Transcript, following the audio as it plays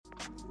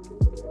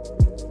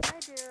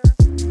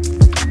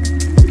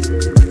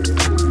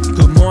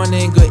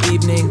morning, good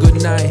evening,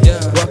 good night.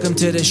 Welcome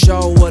to the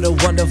show, what a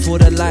wonderful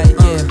delight.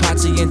 Yeah,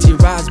 Potsy and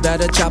T-Rods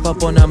better chop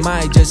up on the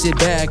mic. Just sit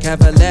back,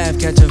 have a laugh,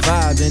 catch a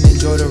vibe, and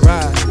enjoy the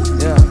ride.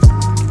 Yeah.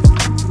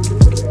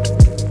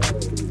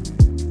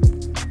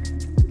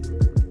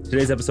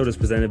 Today's episode is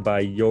presented by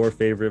your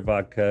favorite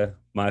vodka,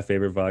 my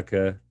favorite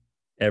vodka,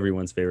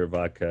 everyone's favorite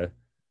vodka,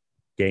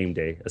 Game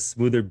Day. A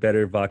smoother,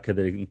 better vodka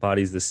that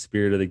embodies the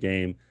spirit of the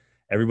game.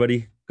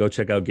 Everybody, go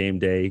check out Game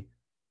Day.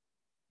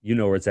 You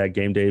know where it's at,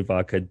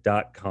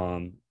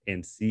 GameDayVodka.com,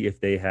 and see if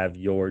they have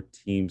your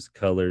team's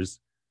colors.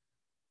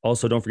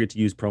 Also, don't forget to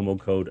use promo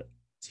code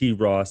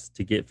TROSS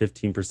to get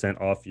 15%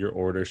 off your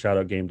order. Shout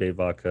out Game Day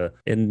Vodka.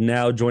 And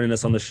now joining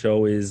us on the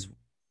show is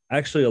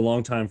actually a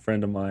longtime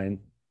friend of mine.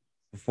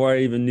 Before I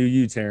even knew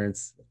you,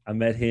 Terrence, I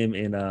met him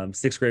in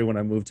sixth grade when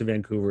I moved to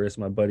Vancouver. It's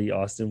my buddy,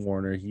 Austin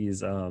Warner.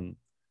 He's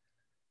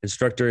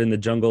instructor in the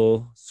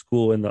jungle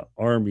school in the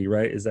Army,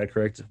 right? Is that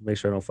correct? Make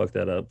sure I don't fuck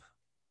that up.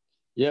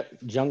 Yep,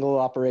 jungle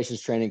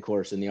operations training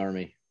course in the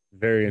Army.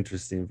 Very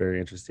interesting, very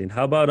interesting.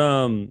 How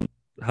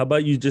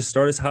about you just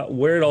start us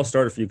where it all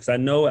started for you? Because I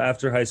know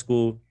after high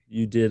school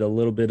you did a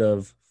little bit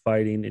of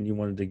fighting and you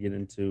wanted to get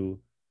into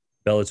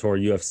Bellator,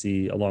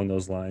 UFC, along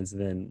those lines. And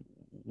then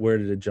where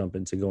did it jump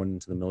into going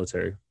into the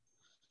military?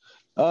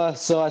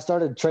 So I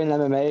started training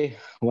MMA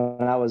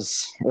when I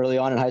was early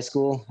on in high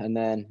school, and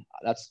then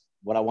that's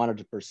what I wanted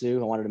to pursue.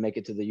 I wanted to make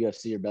it to the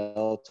UFC or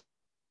Bellator.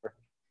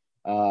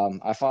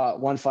 I fought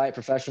one fight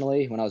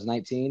professionally when I was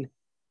 19,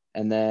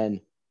 and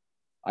then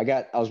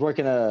I was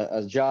working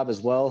a job as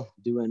well,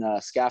 doing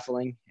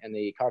scaffolding in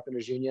the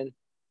Carpenters Union,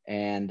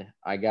 and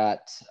I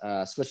got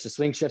switched to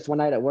swing shift one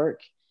night at work,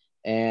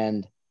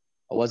 and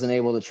I wasn't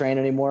able to train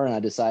anymore, and I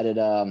decided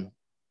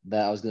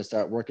that I was going to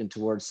start working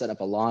towards setting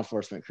up a law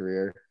enforcement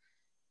career,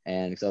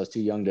 and because I was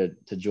too young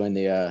to join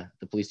the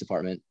police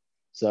department,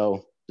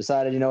 so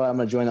decided, you know what, I'm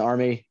going to join the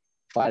Army.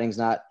 Fighting's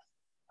not.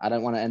 I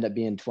don't want to end up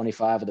being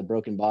 25 with a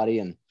broken body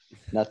and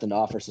nothing to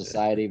offer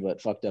society but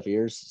fucked up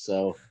ears.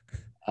 So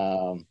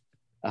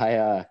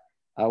I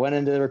went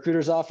into the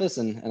recruiter's office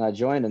and I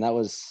joined, and that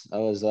was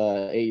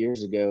 8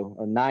 years ago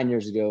or 9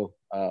 years ago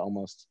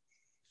almost.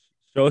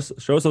 Show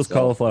us those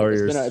cauliflower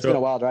ears. It's been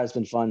a wild ride. It's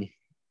been fun.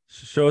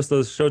 Show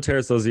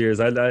Terrence those ears.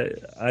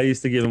 I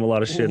used to give him a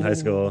lot of shit in high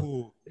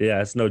school.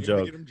 Yeah, it's no joke. You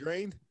ever get him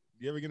drained?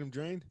 You ever get him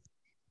drained?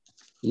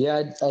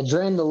 Yeah, I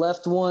drained the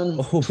left one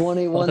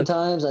 21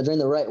 times. I drained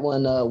the right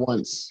one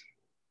once.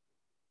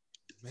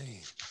 Man,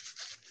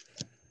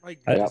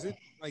 does it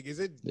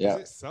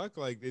suck?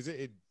 Like,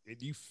 do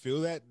you feel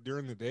that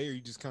during the day, or are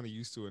you just kind of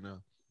used to it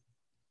now?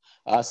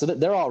 So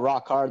they're all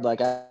rock hard.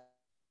 Like I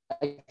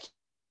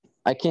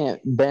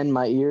can't bend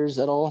my ears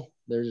at all.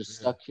 They're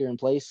just stuck here in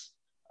place.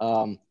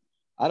 I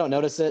don't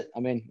notice it. I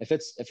mean, if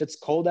it's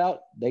cold out,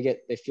 they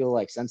feel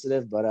like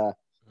sensitive, but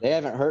they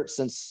haven't hurt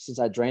since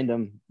I drained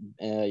them,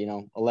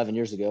 11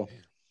 years ago.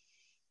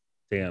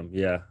 Damn,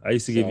 yeah. I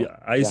used to give him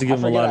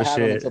a lot of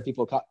shit until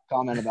people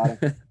comment about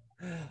it.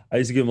 I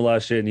used to give him a lot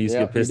of shit, and he used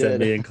to get pissed at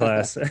me in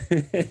class.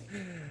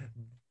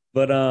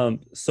 But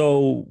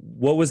so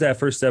what was that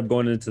first step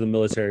going into the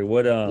military?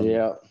 What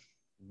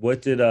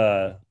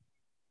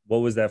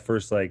was that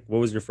first, like, what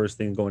was your first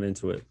thing going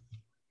into it?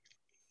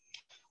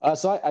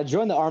 So I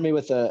joined the Army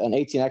with an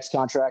 18X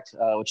contract,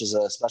 which is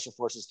a Special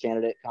Forces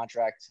candidate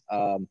contract.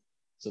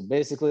 So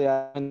basically,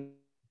 I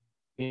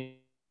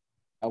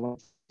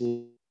went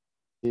to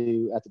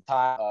at the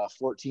time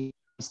 14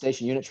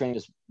 station unit training,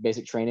 just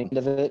basic training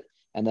of it,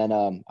 and then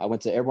I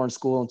went to airborne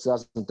school in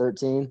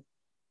 2013,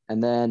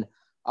 and then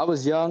I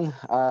was young.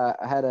 I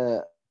had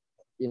a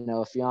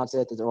fiance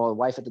a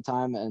wife at the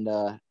time, and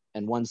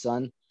one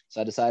son. So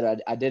I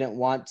decided I didn't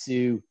want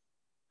to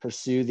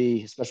pursue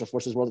the Special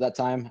Forces world at that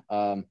time.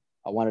 I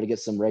wanted to get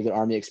some regular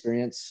Army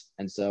experience,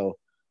 and so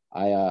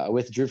I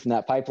withdrew from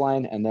that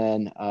pipeline, and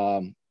then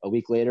a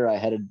week later I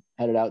headed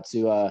out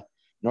to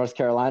North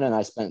Carolina, and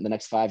I spent the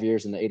next 5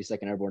 years in the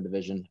 82nd Airborne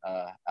Division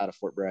out of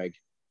Fort Bragg.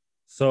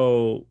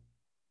 So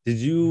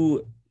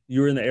you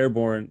were in the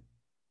Airborne.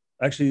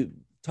 Actually,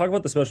 talk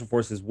about the Special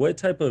Forces.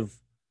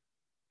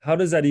 How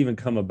does that even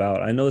come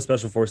about? I know the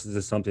Special Forces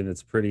is something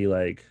that's pretty,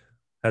 like,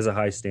 has a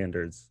high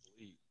standards.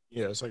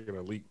 Yeah, it's like an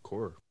elite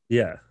corps.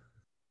 Yeah.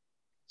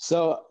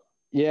 So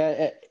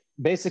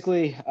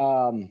basically,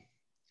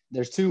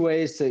 there's two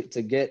ways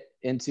to get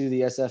into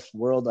the SF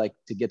world, like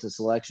to get to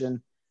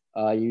selection.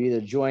 You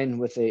either join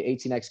with a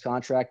 18X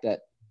contract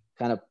that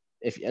kind of,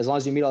 as long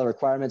as you meet all the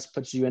requirements,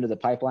 puts you into the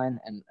pipeline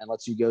and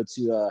lets you go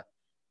to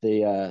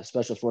the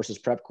Special Forces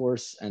prep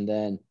course, and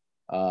then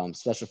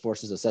Special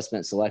Forces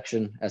Assessment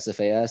Selection,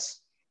 SFAS.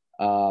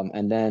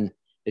 And then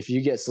if you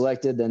get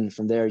selected, then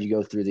from there you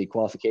go through the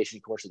qualification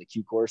course or the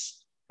Q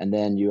course, and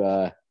then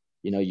you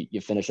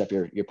finish up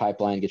your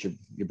pipeline, get your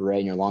beret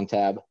and your long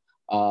tab.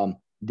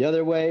 The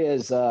other way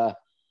is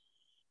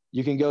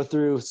you can go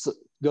to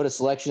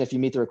selection if you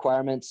meet the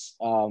requirements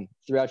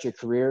throughout your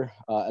career,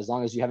 as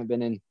long as you haven't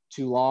been in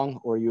too long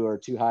or you are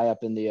too high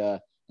up in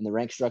the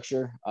rank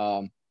structure.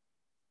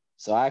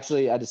 So I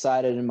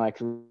decided in my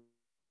career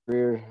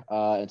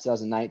in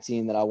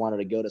 2019 that I wanted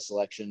to go to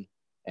selection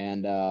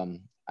and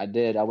I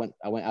did. I went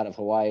out of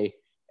Hawaii,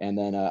 and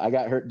then I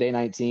got hurt day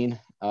 19,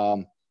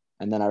 and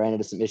then I ran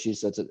into some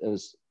issues. So it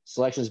was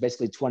selection is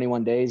basically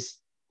 21 days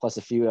plus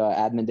a few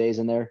admin days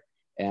in there,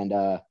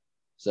 and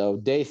so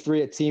day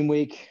 3 of team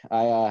week,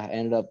 I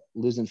ended up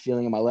losing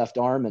feeling in my left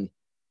arm and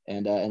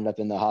ended up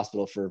in the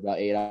hospital for about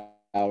 8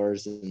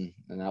 hours, and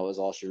that was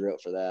all she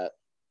wrote for that.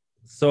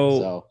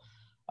 So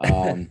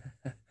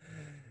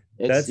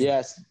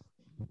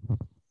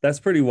that's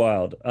pretty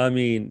wild. I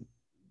mean,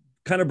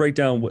 kind of break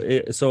down.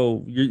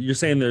 So you're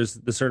saying there's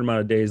a certain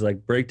amount of days.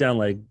 Like break down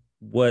like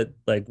what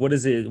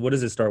is it? What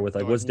does it start with?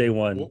 Like what's day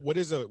one? What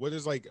is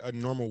like a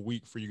normal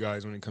week for you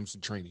guys when it comes to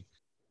training?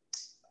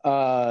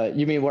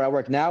 You mean where I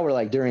work now, or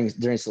like during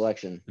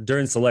selection?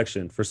 During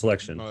selection for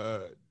selection.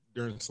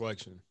 During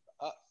selection.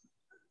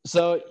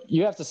 So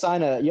you have to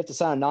sign a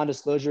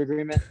non-disclosure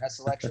agreement at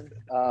selection.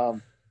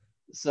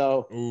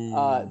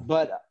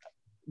 But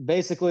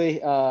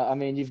basically, I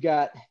mean,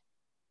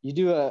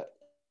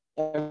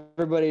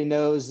 everybody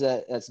knows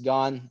that that's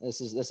gone.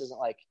 This isn't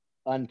like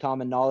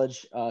uncommon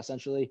knowledge,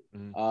 essentially.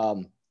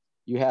 Mm-hmm.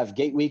 You have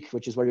gate week,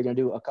 which is where you're going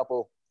to do a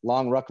couple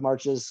long ruck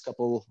marches, and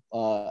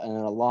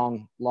then a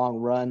long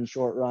run,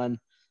 short run,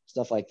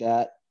 stuff like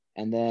that.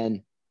 And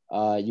then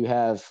you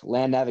have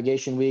land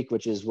navigation week,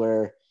 which is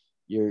where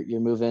you're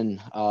moving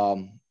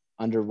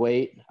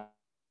underweight,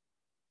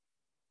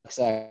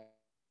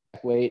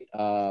 weight,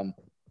 and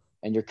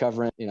you're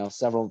covering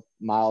several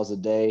miles a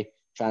day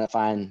trying to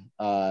find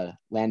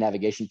land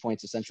navigation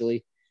points,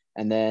 essentially.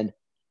 And then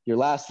your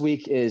last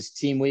week is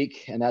team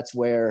week, and that's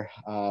where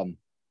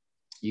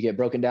you get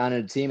broken down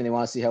in a team and they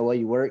want to see how well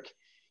you work.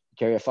 You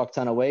carry a fuck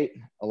ton of weight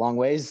a long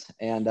ways,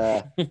 and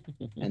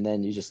and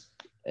then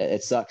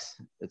it sucks.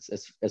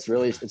 It's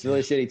really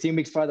shitty. Team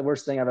week's probably the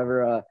worst thing I've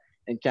ever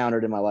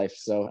encountered in my life.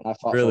 So I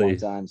fought for a long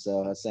time,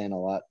 so that's saying a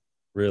lot.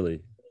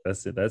 Really?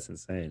 That's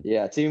insane.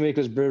 Yeah, team week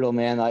was brutal,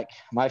 man. Like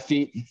my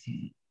feet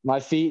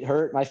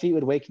hurt. My feet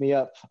would wake me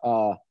up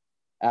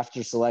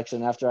after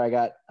selection. After I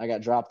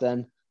got dropped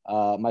in,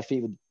 my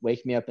feet would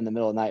wake me up in the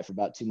middle of the night for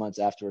about 2 months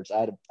afterwards.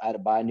 I had to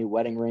buy a new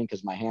wedding ring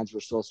because my hands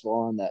were so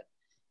swollen that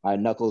my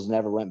knuckles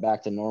never went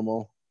back to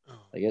normal.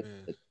 Like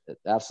it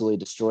absolutely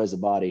destroys the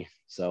body.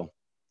 So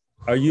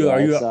you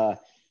don't get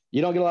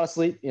a lot of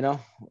sleep,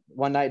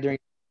 one night during.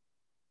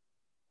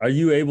 Are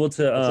you able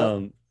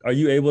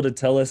to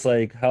tell us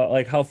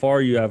how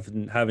far you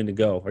having to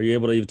go? Are you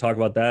able to even talk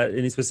about that?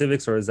 Any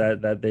specifics, or is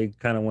that they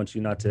kind of want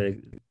you not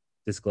to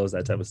disclose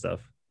that type of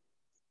stuff?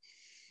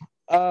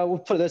 We'll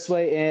put it this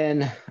way: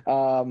 in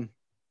the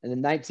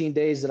 19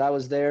 days that I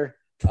was there,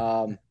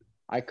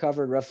 I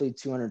covered roughly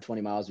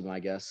 220 miles, would be my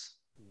guess.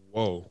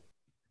 Whoa!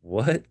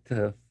 What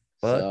the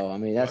fuck? So I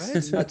mean,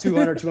 that's about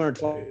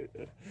 220.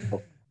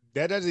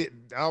 That doesn't.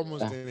 I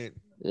almost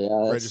didn't.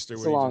 Yeah, register.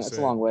 It's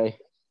a long way.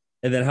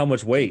 And then how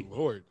much weight? Good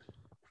Lord.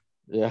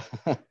 Yeah.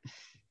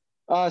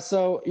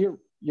 So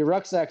your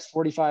rucksack's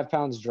 45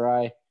 pounds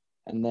dry,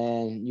 and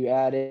then you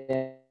add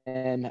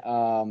in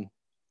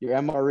your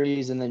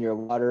MREs and then your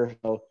water.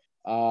 So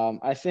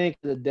I think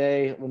the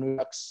day when we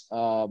rucks,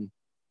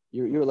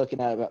 you're looking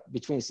at about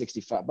between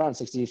 65, around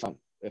 65.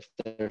 If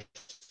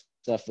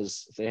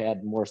they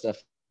had more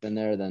stuff in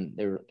there, then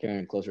they were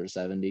carrying closer to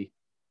 70.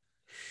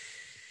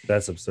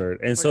 That's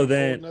absurd. And so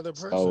then,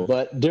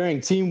 but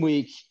during team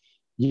week,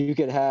 you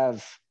could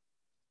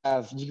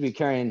be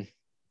carrying.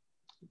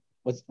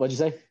 What'd you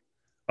say?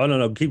 Oh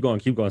no, keep going.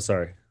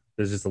 Sorry,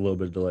 there's just a little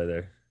bit of delay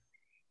there.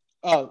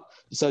 Oh,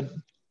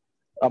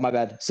 my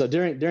bad. So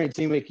during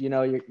team week,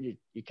 you're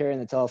carrying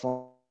the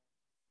telephone,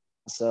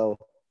 so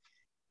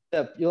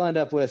you'll end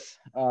up with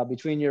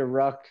between your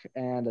ruck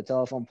and a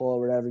telephone pole or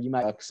whatever, you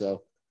might ruck.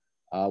 So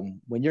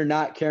when you're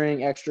not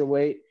carrying extra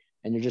weight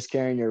and you're just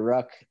carrying your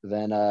ruck,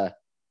 then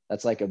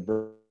that's like a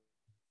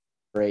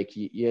break.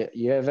 You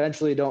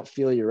eventually don't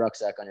feel your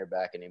rucksack on your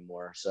back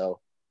anymore. So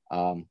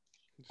I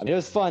mean, it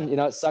was fun.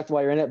 It sucked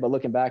while you're in it, but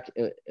looking back,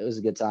 it was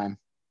a good time.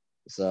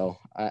 So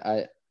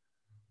I'd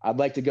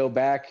like to go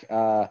back.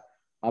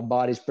 My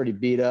body's pretty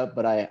beat up,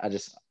 but I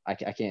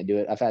can't do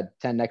it. I've had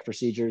 10 neck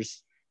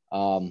procedures.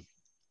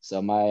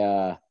 So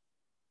my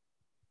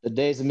the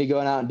days of me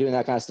going out and doing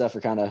that kind of stuff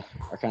are kind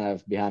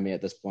of behind me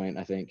at this point,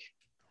 I think.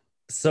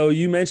 So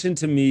you mentioned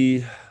to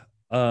me,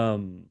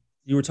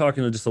 you were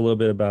talking just a little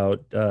bit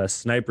about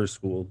sniper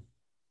school,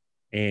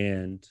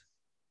 and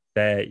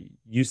that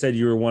you said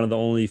you were one of the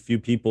only few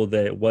people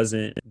that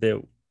wasn't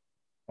in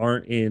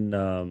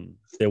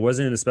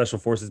the special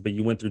forces, but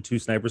you went through 2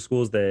 sniper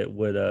schools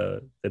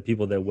that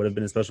people that would have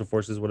been in special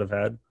forces would have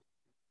had.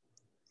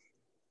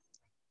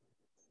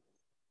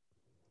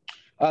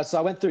 So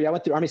I went through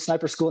Army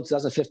Sniper School in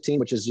 2015,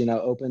 which is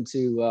open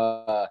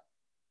to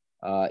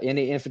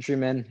any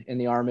infantryman in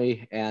the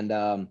Army, and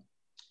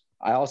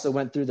I also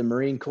went through the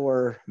Marine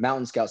Corps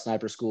Mountain Scout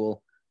Sniper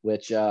School,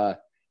 which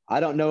I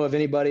don't know of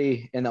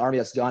anybody in the Army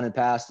that's gone and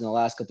passed in the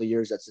last couple of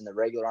years that's in the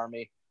regular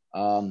Army.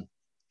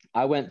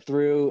 I went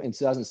through in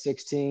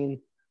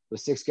 2016 with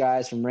 6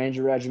 guys from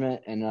Ranger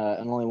Regiment, and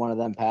only one of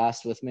them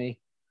passed with me.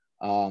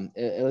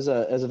 It was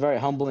a very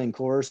humbling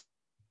course.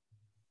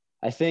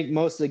 I think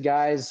most of the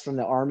guys from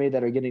the Army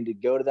that are getting to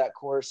go to that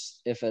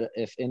course, if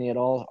any at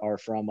all, are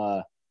from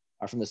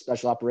the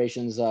special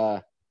operations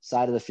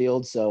side of the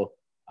field. So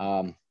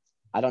I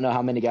don't know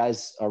how many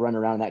guys are running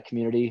around in that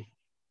community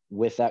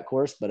with that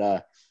course, but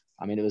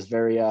I mean, it was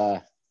very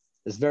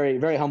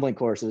very humbling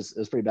course. It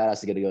was pretty badass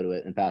to get to go to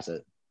it and pass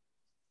it.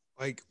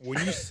 Like when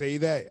you say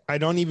that, I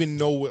don't even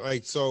know what,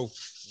 like, so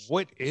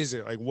what is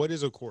it? Like, what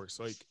is a course?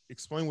 Like,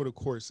 explain what a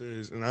course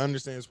is. And I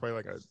understand it's probably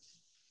like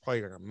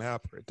a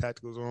map or a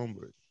tactical zone,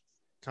 but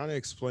kind of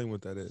explain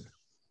what that is.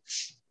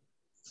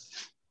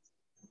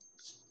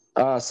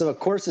 So a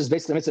course is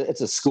basically,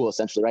 it's a school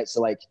essentially, right?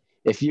 So like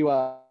if you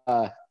were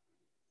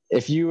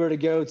to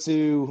go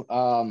to,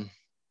 how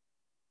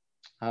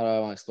do I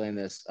want to explain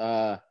this?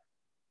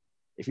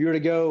 If you were to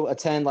go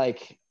attend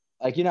like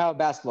how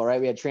basketball, right?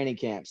 We had training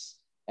camps,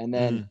 and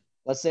then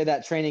let's say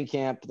that training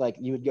camp, like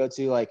you would go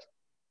to, like,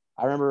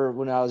 I remember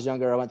when I was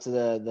younger, I went to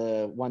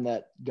the one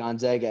that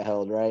Gonzaga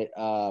held, right?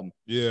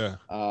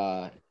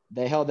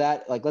 They held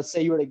that, like, let's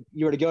say you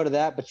were to go to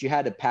that, but you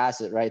had to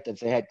pass it, right? That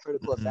they had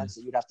critical events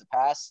that you'd have to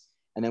pass.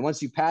 And then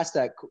once you pass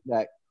that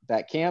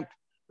camp,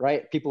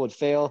 right, people would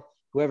fail.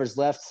 Whoever's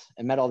left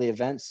and met all the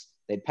events,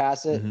 they'd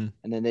pass it. And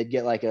then they'd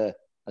get like a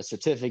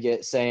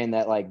certificate saying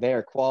that like they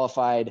are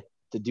qualified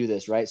to do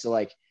this, right? So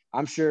like,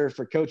 I'm sure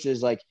for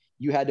coaches, like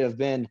you had to have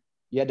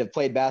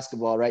played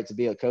basketball, right, to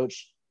be a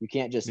coach. You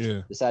can't just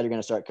decide you're going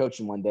to start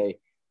coaching one day.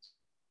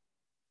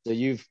 So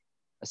you've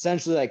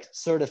essentially like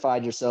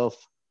certified yourself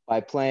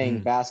by playing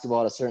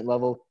basketball at a certain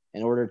level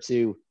in order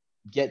to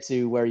get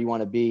to where you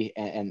want to be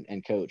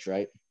and coach,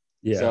 right?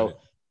 Yeah. So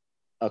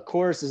a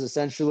course is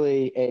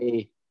essentially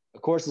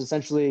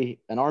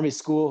an Army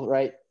school,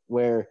 right,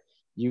 where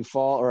you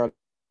fall, or a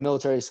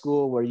military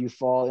school where you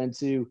fall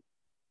into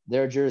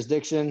their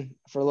jurisdiction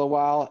for a little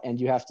while, and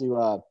you have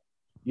to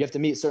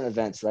meet certain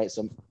events, right?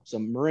 So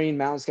Marine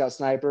Mountain Scout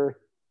Sniper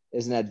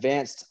is an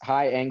advanced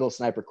high angle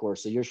sniper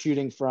course. So you're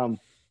shooting from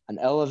an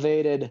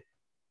elevated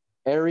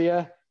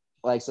area,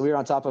 like, so we were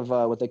on top of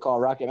what they call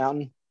Rocky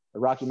Mountain,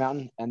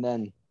 and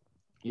then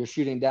you're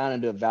shooting down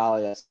into a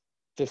valley that's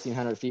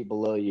 1,500 feet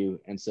below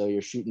you, and so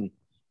you're shooting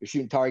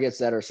targets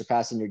that are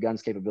surpassing your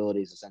gun's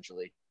capabilities,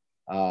 essentially.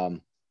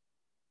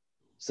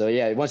 So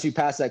yeah, once you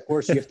pass that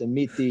course, you have to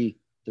meet the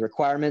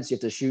requirements. You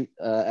have to shoot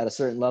at a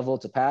certain level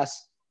to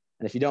pass,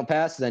 and if you don't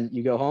pass, then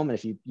you go home. And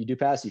if you do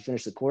pass, you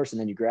finish the course, and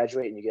then you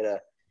graduate and you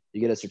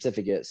get a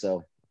certificate.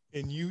 So.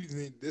 And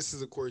this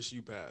is a course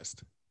you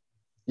passed.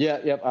 Yeah,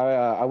 yep.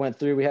 I went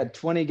through. We had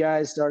 20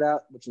 guys start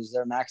out, which was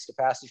their max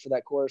capacity for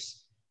that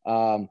course,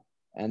 and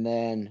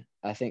then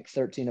I think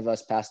 13 of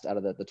us passed out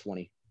of the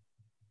 20.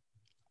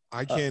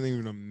 I can't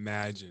even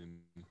imagine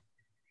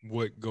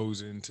what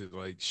goes into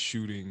like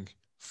shooting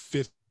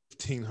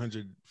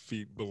 1,500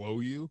 feet below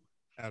you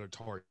at a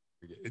target.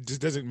 It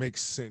just doesn't make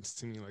sense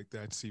to me. Like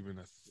that's even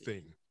a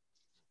thing.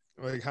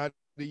 Like, how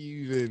do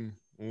you even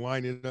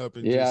line it up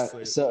and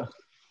just say, all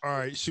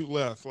right, shoot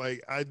left?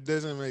 Like, it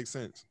doesn't make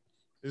sense.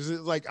 Is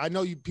it like, I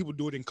know people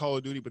do it in Call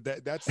of Duty, but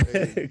that's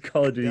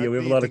Call of Duty. Yeah, we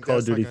have a lot of Call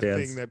of Duty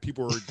fans. Thing that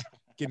people are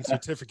getting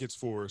certificates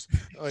for.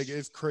 Like,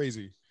 it's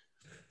crazy.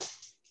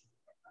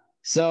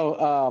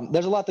 So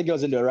there's a lot that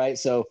goes into it, right?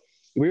 So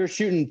we were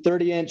shooting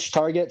 30-inch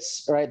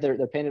targets, right?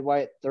 They're painted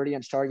white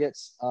 30-inch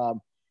targets,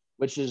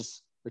 which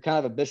is, they're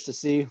kind of a bitch to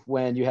see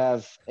when you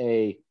have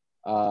a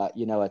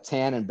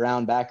tan and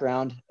brown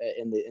background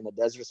in the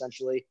desert,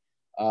 essentially.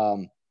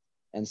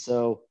 And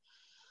so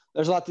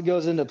there's a lot that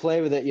goes into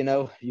play with it.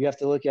 You have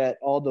to look at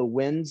all the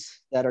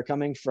winds that are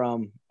coming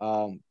from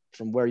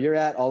where you're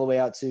at all the way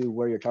out to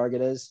where your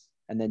target is.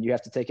 And then you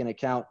have to take into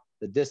account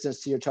the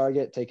distance to your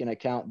target, take into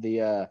account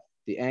the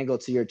angle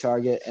to your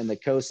target and the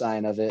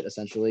cosine of it,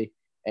 essentially.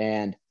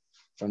 And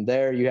from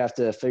there, you have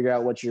to figure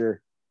out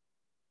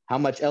how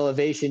much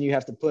elevation you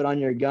have to put on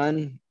your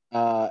gun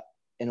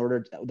in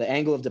order the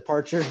angle of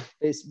departure,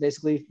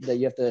 basically, that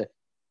you have to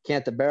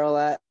cant the barrel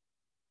at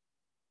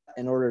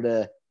in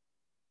order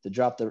to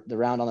drop the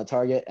round on the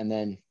target. And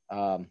then,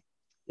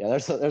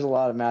 there's a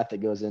lot of math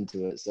that goes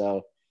into it.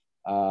 So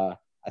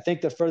I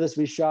think the furthest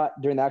we shot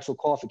during the actual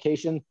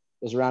qualification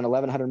was around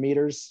 1,100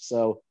 meters.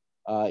 So,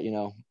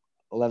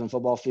 11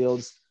 football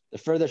fields. The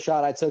furthest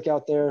shot I took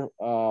out there,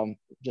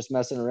 just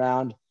messing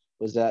around,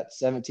 was at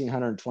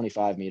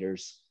 1,725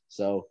 meters.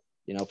 So,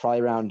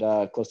 probably around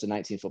close to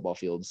 19 football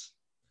fields.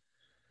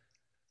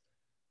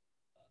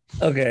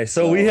 Okay,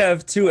 so we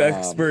have two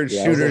expert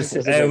shooters.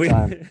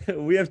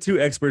 We have two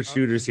expert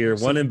shooters here,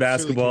 one in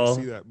basketball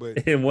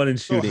and one in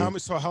shooting. How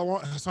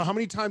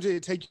many times did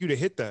it take you to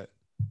hit that?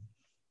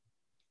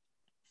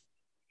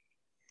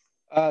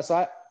 It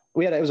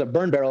was a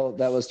burn barrel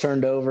that was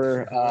turned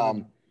over at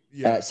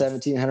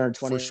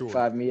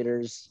 1,725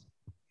 meters,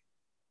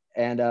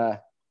 and I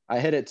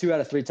hit it 2 out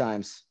of 3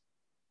 times.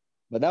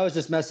 But that was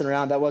just messing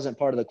around. That wasn't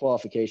part of the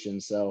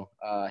qualification. So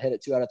I hit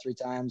it 2 out of 3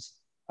 times.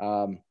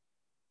 I'm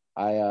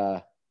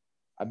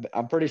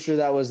pretty sure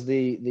that was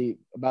the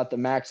about the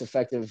max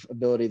effective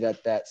ability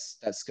that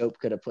scope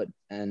could have put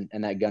and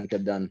that gun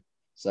could have done.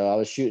 So I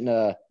was shooting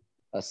a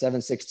a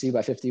 7.62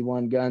 by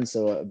 51 gun,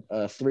 so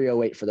a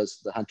 308 for the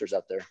hunters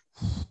out there.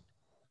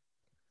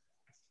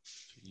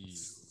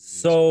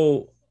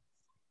 So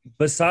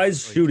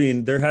besides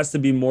shooting, there has to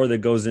be more that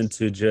goes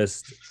into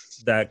just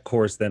that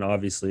course then,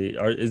 obviously.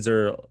 Is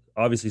there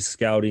obviously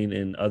scouting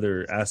and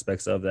other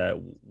aspects of that?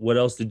 What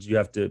else did you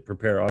have to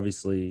prepare?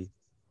 Obviously,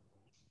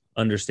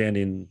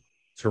 understanding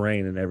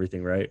terrain and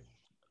everything, right?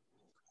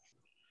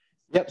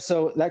 Yep.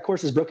 So that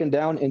course is broken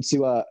down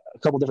into a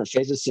couple different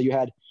phases. So you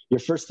had your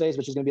first phase,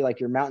 which is going to be like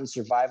your mountain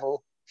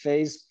survival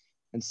phase.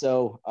 And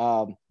so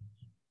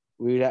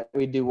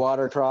we'd do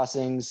water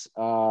crossings.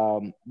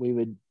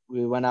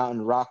 We went out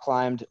and rock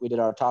climbed. We did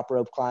our top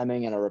rope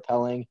climbing and our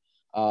rappelling.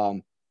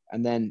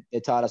 And then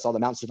it taught us all the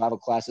mountain survival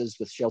classes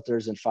with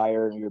shelters and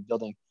fire, and we were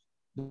building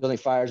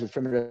fires with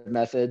primitive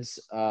methods.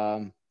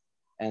 And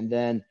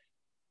then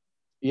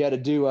you had to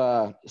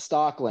do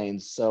stock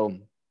lanes. So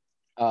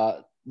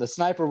the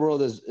sniper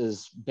world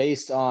is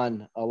based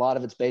on, a lot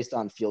of it's based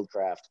on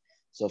fieldcraft.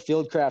 So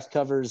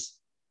fieldcraft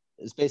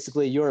is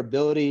basically your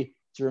ability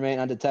to remain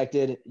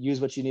undetected, use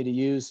what you need to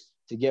use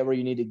to get where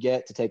you need to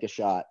get to take a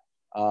shot.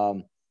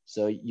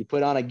 So you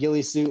put on a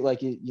ghillie suit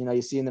like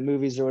you see in the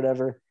movies or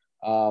whatever.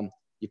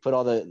 You put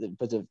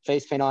put the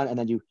face paint on, and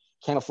then you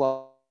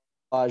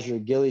camouflage your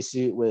ghillie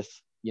suit with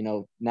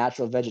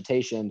natural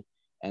vegetation,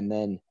 and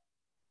then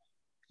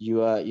you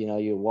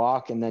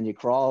walk, and then you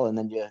crawl, and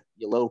then you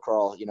low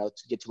crawl, to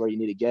get to where you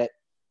need to get.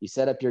 You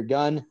set up your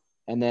gun,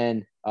 and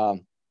then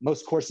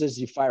most courses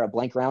you fire a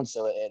blank round,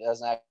 so it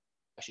doesn't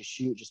actually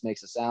shoot, just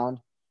makes a sound.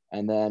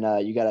 And then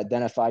you got to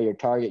identify your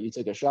target you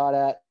took a shot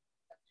at,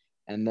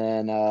 and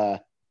then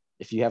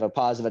if you have a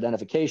positive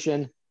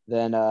identification,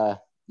 then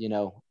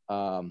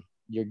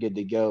you're good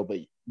to go. But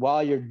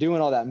while you're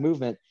doing all that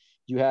movement,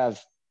 you have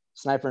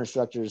sniper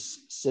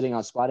instructors sitting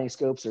on spotting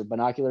scopes or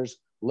binoculars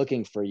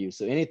looking for you.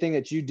 So anything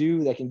that you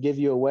do that can give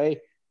you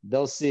away,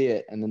 they'll see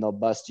it, and then they'll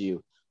bust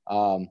you.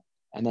 And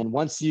then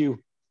once you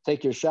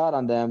take your shot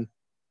on them,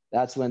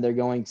 that's when they're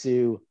going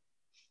to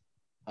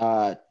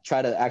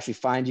try to actually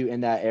find you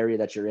in that area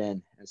that you're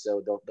in. And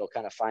so they'll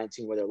kind of fine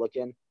tune where they're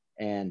looking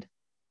and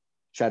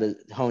try to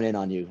hone in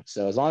on you.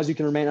 So as long as you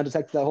can remain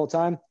undetected that whole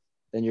time,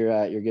 then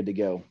you're good to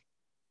go.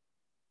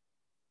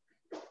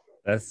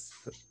 That's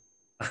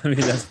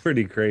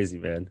pretty crazy,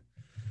 man.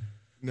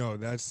 No,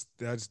 that's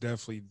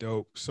definitely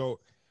dope. So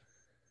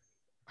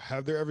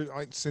have there ever,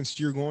 since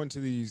you're going to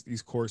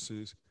these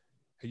courses,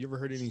 have you ever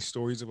heard any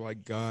stories of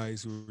like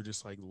guys who were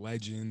just like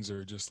legends,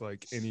 or just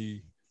like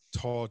any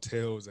tall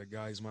tales that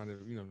guys might have,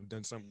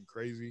 done something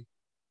crazy?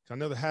 I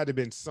know there had to have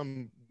been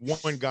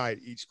one guy at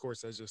each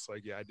course that's just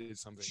like, yeah, I did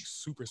something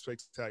super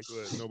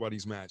spectacular that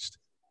nobody's matched.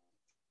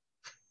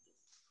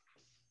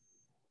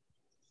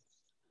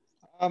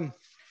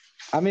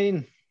 I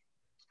mean,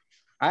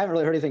 I haven't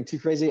really heard anything too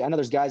crazy. I know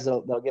there's guys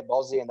that'll get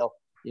ballsy, and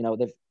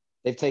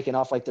they've taken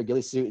off like their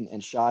ghillie suit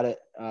and shot it,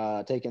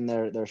 taken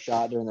their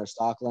shot during their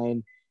stock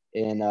lane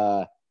in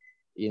a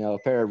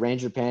pair of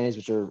Ranger panties,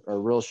 which are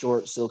real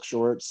short silk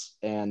shorts,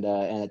 and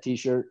a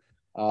t-shirt.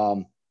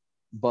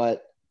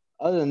 But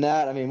other than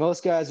that, I mean,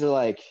 most guys are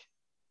like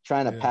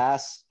trying to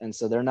pass, and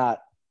so they're not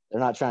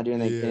trying to do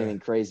anything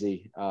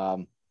crazy.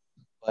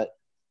 But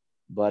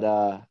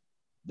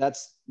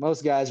that's,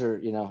 most guys are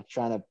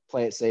trying to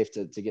play it safe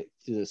to get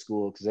through the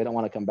school, because they don't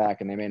want to come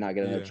back, and they may not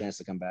get another chance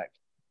to come back.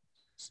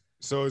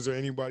 So is there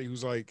anybody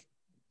who's like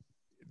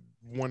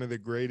one of the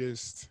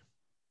greatest,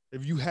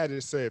 if you had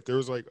to say, if there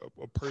was like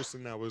a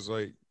person that was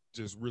like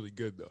just really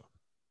good, though,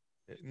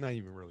 not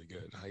even really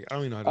good, I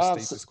don't even know how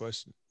to state this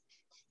question.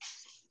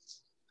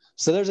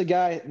 So there's the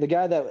guy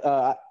that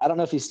I don't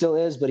know if he still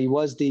is, but he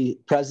was the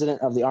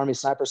president of the Army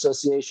Sniper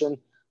Association.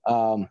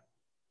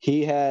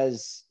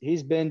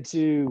 He's been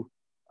to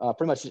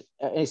pretty much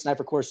any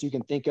sniper course you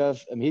can think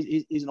of. I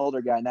mean, he's an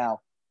older guy now,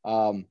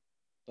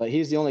 but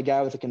he's the only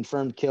guy with a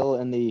confirmed kill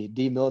in the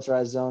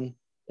demilitarized zone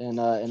in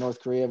North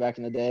Korea back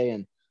in the day,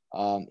 and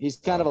he's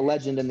kind of a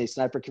legend in the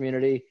sniper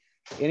community.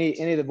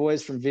 Any of the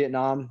boys from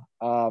Vietnam,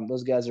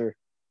 those guys are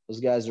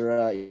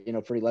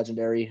pretty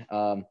legendary.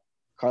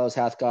 Carlos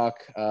Hathcock,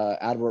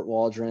 Adward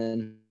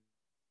Waldron,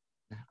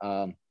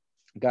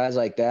 guys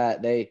like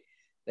that. They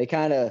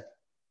kind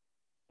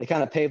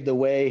of paved the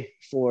way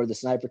for the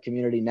sniper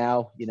community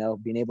now,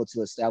 being able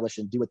to establish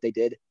and do what they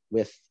did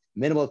with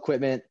minimal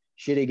equipment,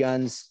 shitty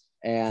guns,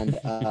 and,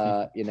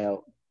 a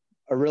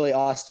really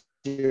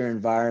austere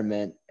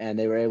environment. And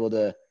they were able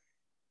to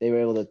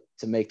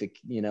make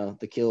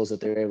the kills that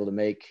they were able to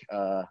make,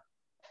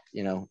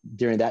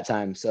 during that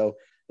time. So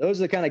those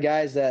are the kind of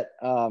guys that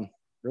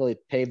really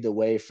paved the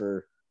way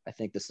for, I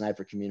think, the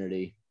sniper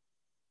community.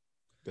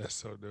 That's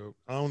so dope.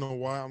 I don't know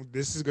why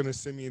this is going to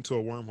send me into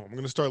a wormhole. I'm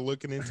going to start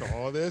looking into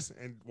all this,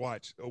 and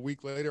watch, a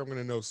week later, I'm going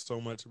to know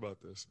so much about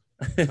this.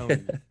 I'm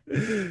telling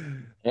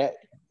you.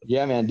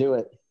 Yeah, man, do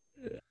it.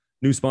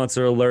 New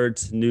sponsor alert.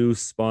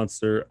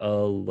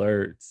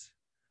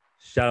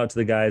 Shout out to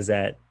the guys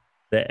at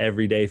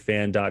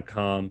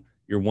theeverydayfan.com,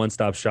 your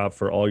one-stop shop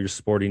for all your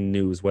sporting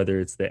news, whether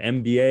it's the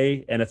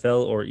NBA,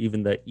 NFL, or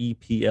even the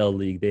EPL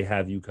league. They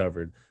have you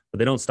covered. But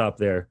they don't stop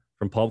there.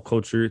 From pulp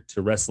culture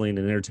to wrestling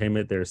and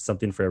entertainment, there's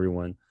something for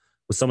everyone.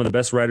 With some of the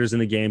best writers in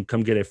the game,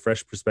 come get a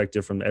fresh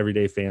perspective from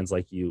everyday fans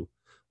like you.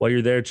 While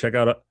you're there, check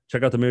out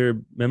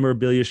the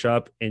memorabilia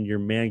shop and your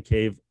man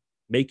cave.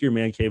 Make your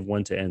man cave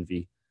one to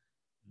envy.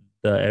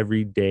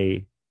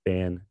 The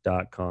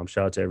everydayfan.com.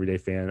 Shout out to Everyday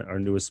Fan, our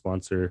newest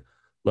sponsor.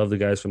 Love the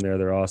guys from there.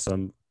 They're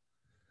awesome.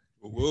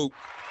 Whoa.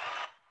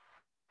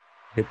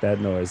 Hit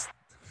that noise.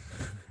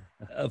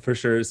 For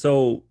sure.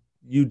 So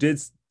you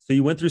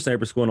went through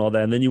sniper school and all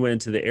that, and then you went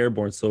into the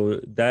airborne. So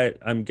that,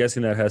 I'm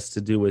guessing that has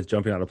to do with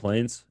jumping out of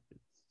planes.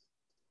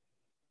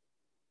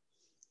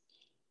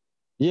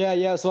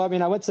 Yeah. So I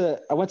mean, I went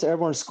to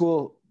airborne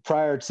school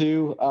prior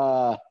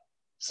to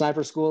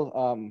sniper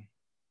school.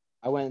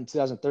 I went in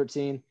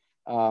 2013,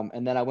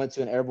 and then I went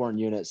to an airborne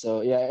unit.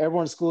 So yeah,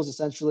 airborne school is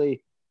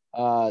essentially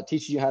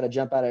teaching you how to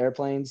jump out of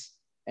airplanes,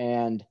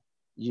 and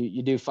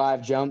you do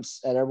 5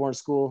 jumps at airborne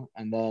school,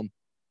 and then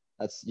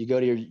you go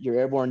to your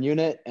airborne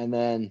unit, and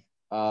then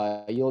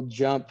you'll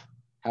jump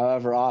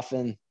however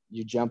often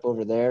you jump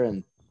over there,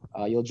 and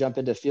you'll jump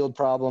into field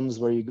problems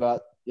where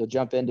you'll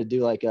jump in to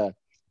do like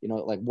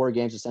war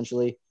games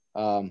essentially,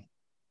 and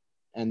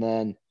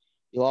then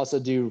you'll also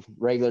do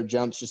regular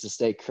jumps just to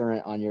stay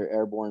current on your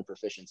airborne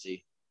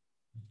proficiency.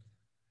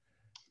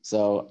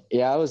 So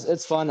yeah,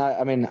 it's fun.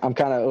 I mean, I'm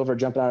kind of over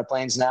jumping out of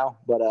planes now,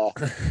 but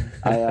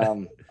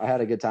I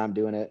had a good time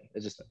doing it.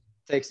 It just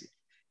takes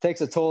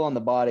a toll on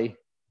the body.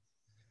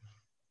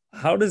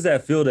 How does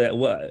that feel?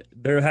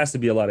 There has to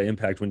be a lot of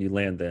impact when you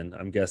land then,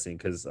 I'm guessing,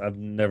 because I've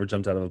never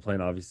jumped out of a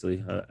plane,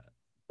 obviously.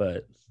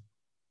 But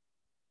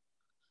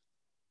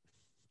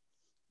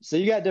so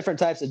you got different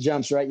types of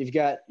jumps, right? You've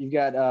got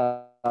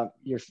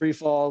your free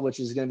fall, which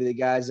is going to be the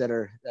guys that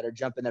are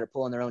jumping, that are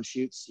pulling their own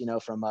chutes,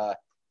 from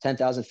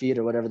 10,000 feet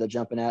or whatever they're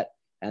jumping at.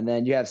 And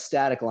then you have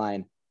static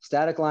line.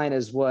 Static line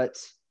is what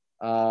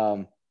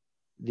the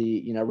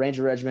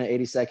Ranger Regiment,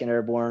 82nd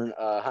Airborne,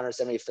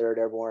 173rd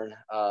Airborne,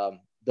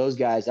 those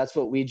guys, that's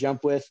what we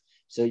jump with.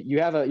 So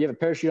you have a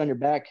parachute on your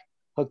back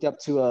hooked up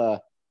to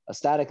a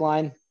static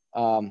line,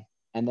 and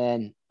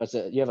then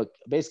you have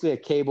basically a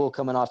cable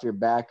coming off your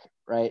back,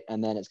 right?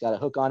 And then it's got a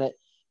hook on it,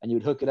 and you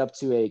would hook it up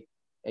to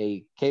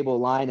a cable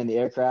line in the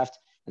aircraft.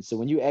 And so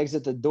when you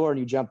exit the door and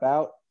you jump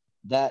out,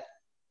 that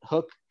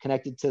hook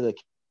connected to the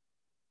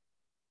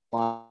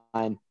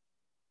line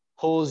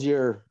pulls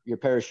your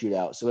parachute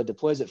out. So it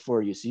deploys it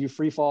for you. So you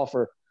free fall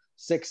for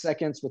 6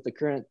 seconds with the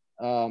current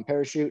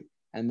parachute.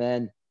 And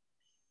then,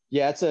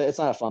 yeah, it's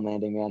not a fun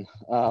landing, man.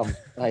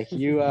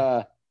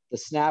 The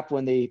snap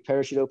when the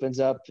parachute opens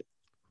up,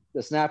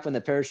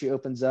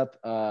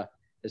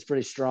 is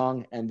pretty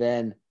strong. And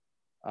then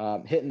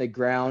hitting the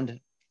ground,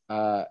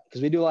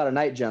 because we do a lot of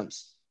night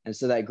jumps. And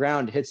so that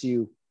ground hits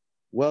you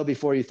well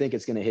before you think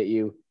it's going to hit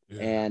you.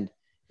 Yeah. And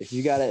if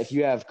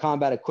you have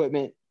combat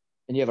equipment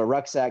and you have a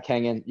rucksack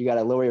hanging, you got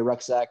to lower your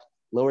rucksack,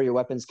 lower your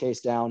weapons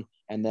case down,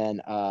 and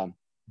then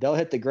they'll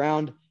hit the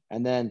ground,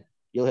 and then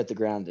you'll hit the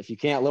ground. If you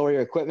can't lower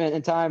your equipment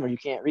in time or you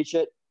can't reach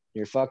it,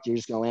 you're fucked. You're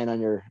just going to land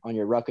on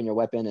your ruck and your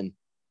weapon and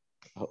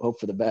hope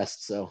for the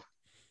best. So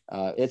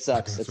it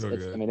sucks.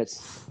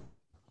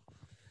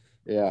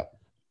 Yeah.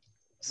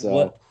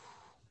 So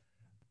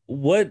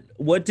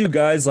what do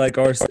guys like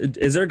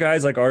is there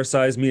guys like our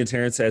size, me and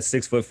Terrence at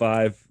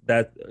 6'5",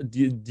 that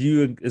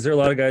is there a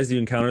lot of guys you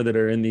encounter that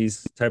are in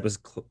these type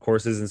of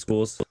courses in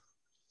schools?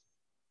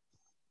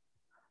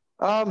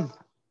 I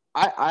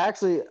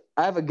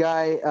have a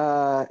guy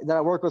that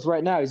I work with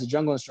right now. He's a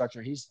jungle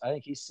instructor. I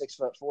think he's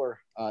 6'4".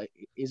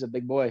 He's a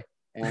big boy,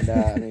 and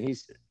I mean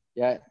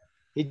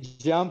he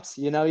jumps.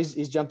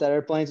 He's jumped out of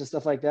airplanes and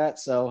stuff like that.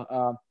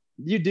 So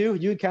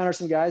you encounter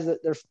some guys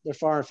that they're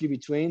far and few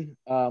between.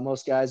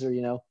 Most guys are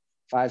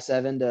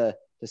 5'7" to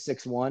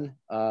 6'1",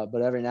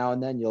 but every now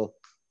and then you'll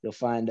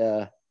find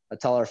a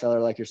taller fella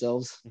like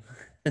yourselves.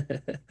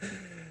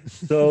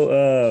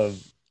 So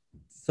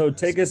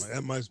take us.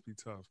 That must be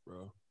tough,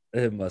 bro.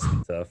 It must be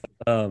tough.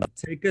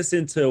 Take us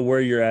into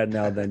where you're at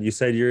now then. You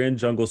said you're in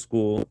jungle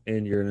school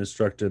and you're an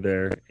instructor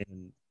there,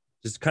 and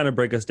just kind of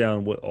break us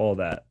down with all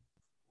that.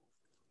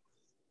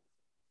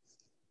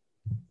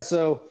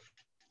 So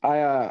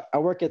I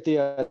work at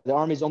the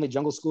Army's only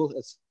jungle school.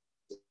 It's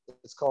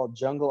called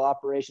Jungle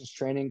Operations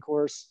Training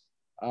Course.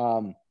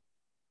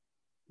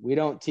 We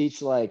don't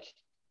teach like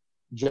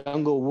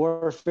jungle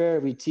warfare.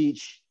 We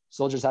teach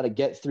soldiers how to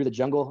get through the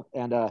jungle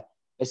and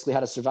basically how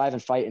to survive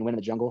and fight and win in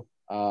the jungle.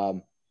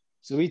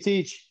 So we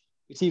teach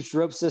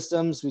rope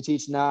systems. We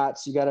teach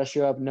knots. You got to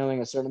show up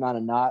knowing a certain amount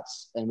of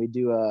knots, and we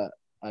do a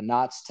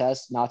knots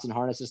test, knots and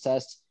harnesses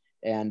test.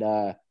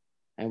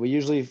 And we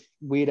usually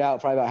weed out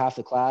probably about half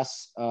the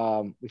class.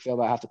 We fail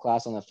about half the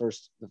class on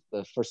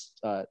the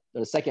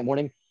second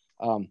morning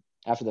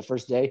after the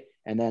first day.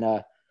 And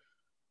then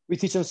we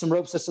teach them some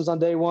rope systems on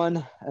day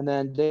 1. And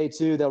then day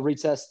 2, they'll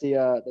retest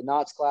the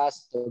knots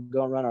class. They'll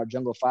go and run our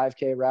jungle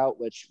 5K route,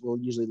 which we'll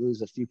usually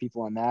lose a few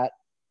people on that.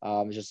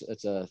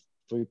 It's a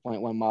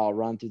 3.1 mile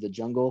run through the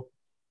jungle.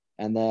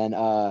 And then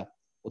we'll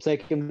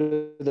take them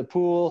to the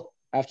pool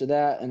after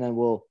that. And then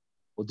we'll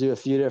we'll do a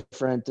few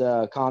different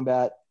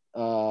combat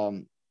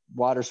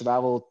water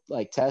survival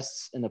like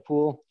tests in the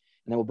pool,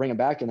 and then we'll bring them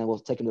back, and then we'll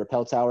take them to the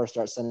rappel tower,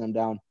 start sending them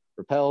down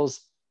rappels,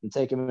 and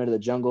take them into the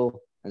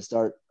jungle and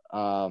start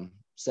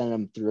sending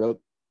them through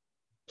rope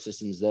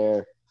systems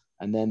there.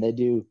 And then they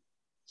do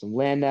some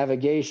land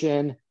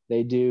navigation.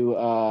 They do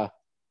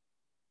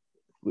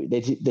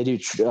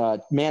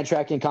man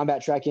tracking,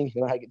 combat tracking.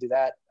 They know how to do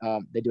that.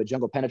 They do a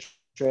jungle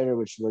penetrator,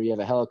 which where you have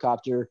a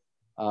helicopter.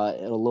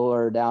 It'll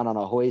lower down on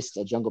a hoist.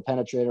 A jungle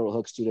penetrator will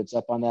hook students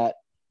up on that,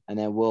 and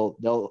then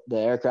the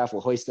aircraft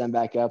will hoist them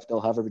back up. They'll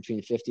hover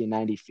between 50 and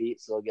 90 feet,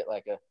 so they'll get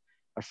like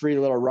a free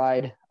little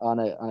ride on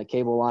a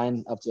cable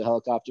line up to a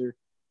helicopter.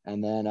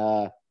 And then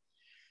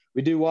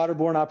we do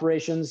waterborne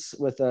operations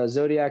with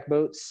Zodiac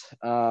boats,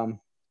 and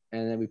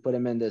then we put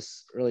them in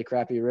this really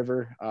crappy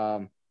river,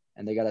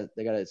 and they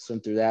gotta swim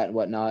through that and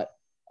whatnot.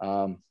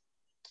 And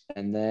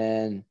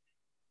then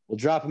we'll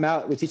drop them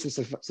out. We teach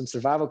them some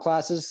survival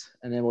classes,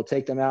 and then we'll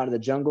take them out into the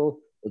jungle.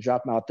 We'll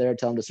drop them out there,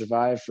 tell them to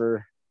survive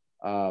for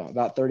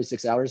about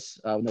 36 hours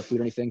with no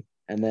food or anything.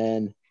 And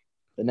then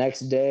the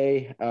next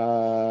day,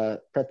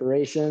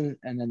 preparation.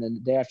 And then the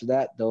day after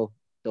that, they'll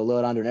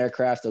load onto an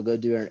aircraft. They'll go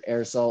do an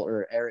air assault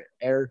or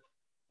air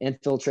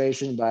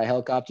infiltration by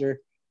helicopter.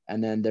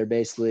 And then they're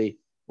basically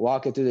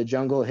walking through the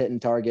jungle, hitting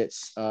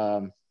targets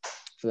for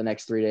the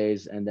next 3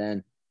 days. And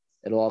then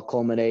it'll all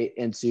culminate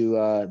into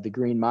the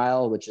Green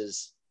Mile, which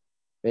is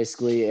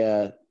basically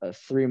a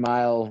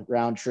 3-mile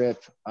round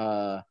trip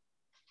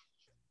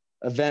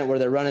event where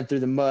they're running through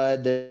the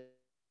mud.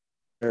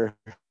 They're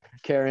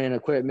carrying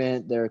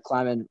equipment. They're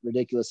climbing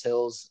ridiculous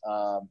hills.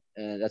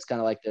 And that's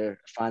kind of like their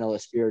final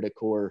Esprit de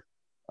Corps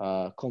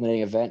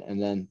culminating event.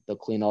 And then they'll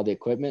clean all the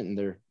equipment and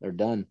they're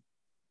done.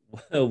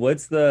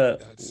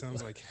 That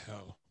sounds like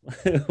hell.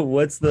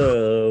 What's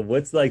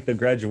like the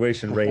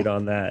graduation rate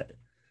on that?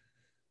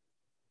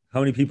 How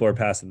many people are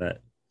passing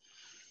that?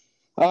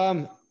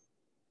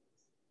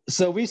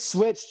 So we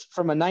switched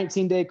from a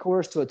 19-day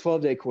course to a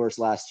 12-day course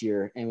last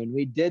year. And when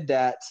we did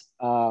that,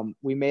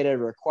 we made a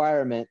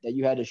requirement that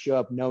you had to show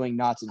up knowing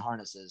knots and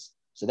harnesses.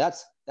 So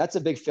that's a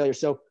big failure.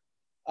 So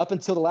up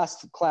until the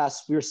last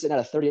class, we were sitting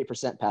at a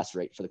 38% pass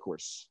rate for the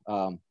course.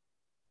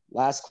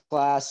 Last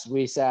class,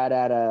 we sat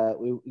at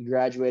we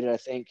graduated, I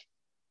think,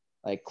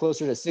 like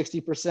closer to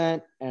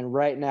 60%. And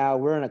right now,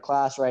 we're in a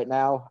class right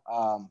now.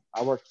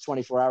 I worked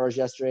 24 hours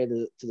yesterday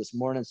to this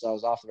morning, so I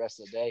was off the rest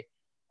of the day.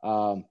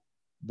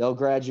 They'll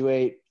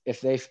graduate. If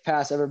they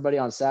pass everybody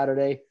on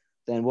Saturday,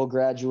 then we'll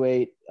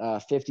graduate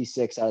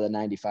 56 out of the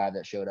 95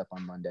 that showed up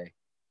on Monday.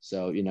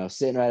 So,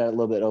 sitting right at a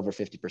little bit over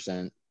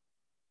 50%.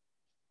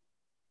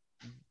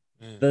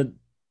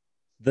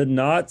 The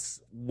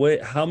knots,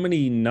 how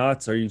many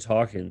knots are you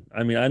talking?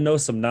 I mean, I know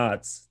some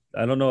knots.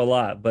 I don't know a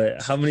lot,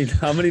 but how many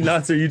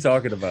knots are you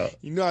talking about?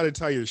 You know how to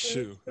tie your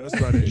shoe. That's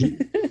about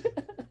it.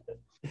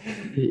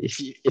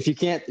 If you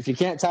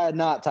can't tie a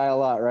knot, tie a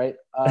lot, right?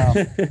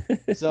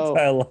 So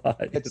tie a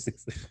lot.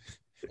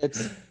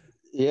 It's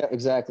yeah,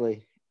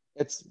 exactly.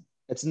 It's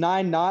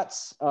 9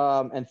 knots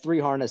and 3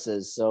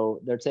 harnesses. So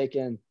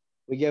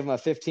we give them a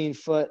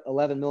 15-foot,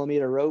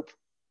 11-millimeter rope,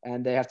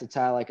 and they have to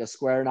tie like a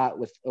square knot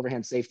with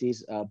overhand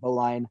safeties,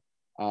 bowline,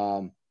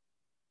 2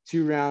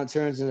 round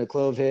turns in a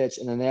clove hitch,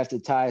 and then they have to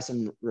tie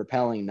some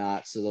rappelling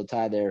knots. So they'll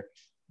tie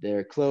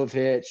their clove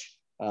hitch,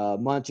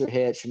 munter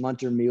hitch,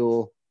 munter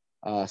mule,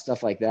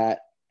 stuff like that.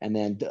 And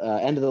then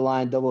end of the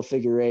line, double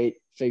figure eight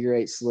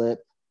slip.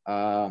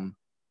 And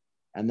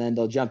then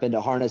they'll jump into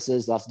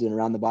harnesses. They'll have to do an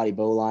around the body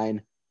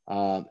bowline,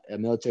 a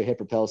military hip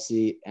rappel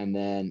seat, and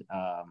then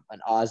an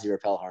Aussie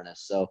rappel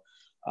harness. So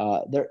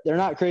they're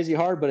not crazy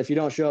hard, but if you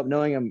don't show up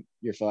knowing them,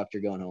 you're fucked.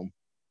 You're going home.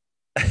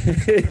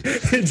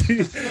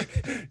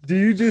 do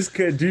you just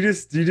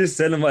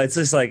send them? It's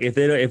just like if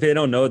they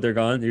don't know it, they're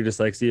gone. You're just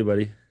like, see you,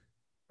 buddy.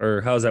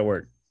 Or how does that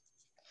work?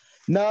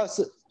 No,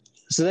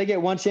 so they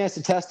get one chance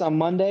to test on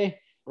Monday,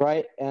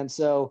 right? And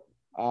so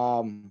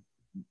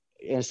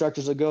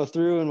instructors will go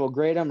through and we'll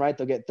grade them, right?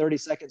 They'll get 30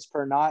 seconds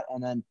per knot,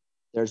 and then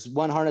there's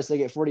one harness they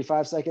get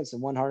 45 seconds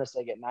and one harness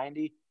they get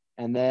 90,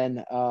 and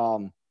then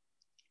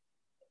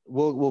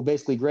we'll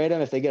basically grade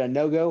them. If they get a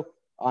no-go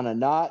on a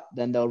knot,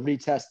 then they'll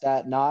retest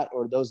that knot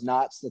or those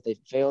knots that they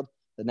failed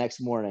the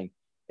next morning.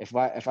 If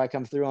I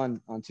come through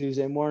on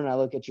Tuesday morning, I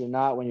look at your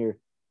knot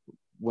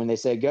when they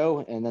say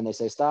go and then they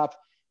say stop.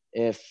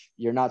 If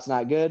your knot's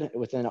not good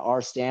within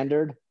our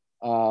standard,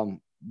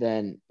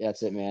 then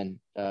that's it,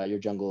 man. Your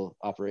jungle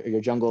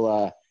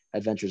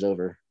adventure's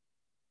over.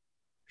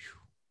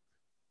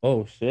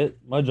 Oh shit,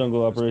 my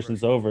jungle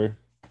operation's over.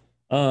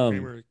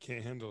 Kramer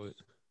can't handle it.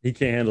 He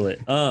can't handle it.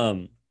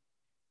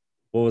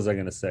 What was I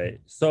gonna say?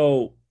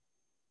 So,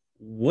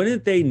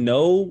 wouldn't they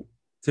know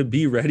to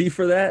be ready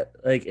for that?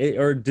 Like,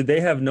 or did they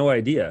have no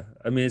idea?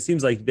 I mean, it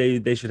seems like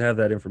they should have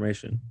that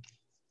information.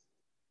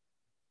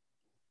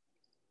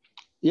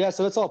 Yeah,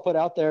 so it's all put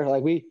out there.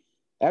 Like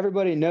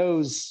everybody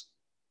knows.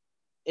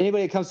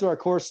 Anybody that comes to our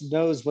course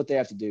knows what they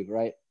have to do,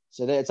 right?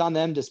 So it's on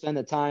them to spend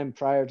the time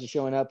prior to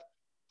showing up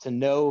to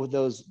know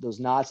those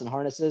knots and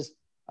harnesses.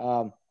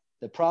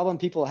 The problem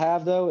people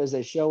have though is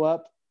they show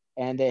up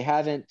and they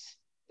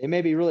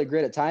may be really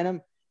great at tying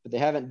them, but they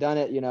haven't done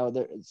it.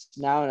 It's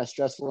now in a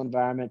stressful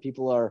environment.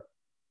 People are,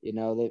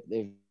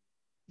 they've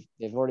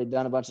already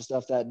done a bunch of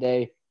stuff that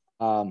day.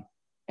 And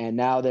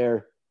now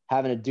they're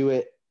having to do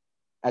it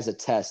as a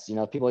test.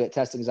 People get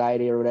test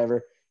anxiety or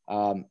whatever.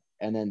 And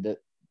then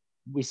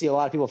we see a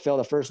lot of people fail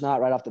the first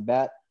knot right off the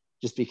bat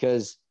just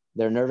because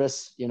they're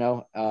nervous,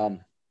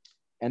 and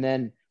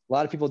then a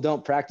lot of people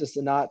don't practice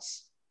the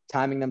knots,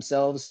 timing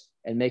themselves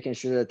and making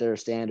sure that their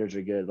standards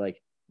are good.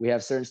 Like we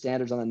have certain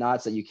standards on the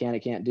knots that you can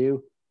and can't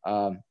do.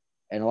 And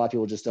a lot of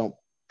people just don't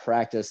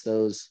practice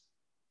those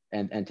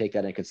and take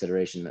that into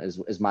consideration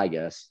is my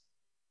guess.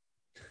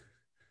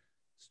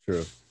 It's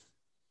true.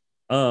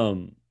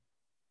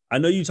 I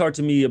know you talked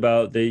to me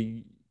about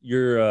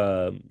you're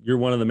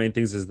one of the main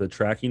things is the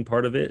tracking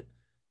part of it.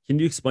 Can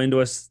you explain to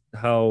us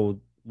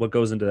what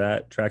goes into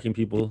that, tracking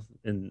people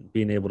and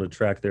being able to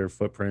track their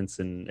footprints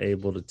and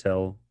able to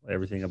tell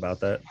everything about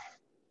that?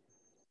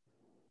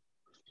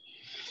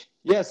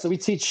 Yeah, so we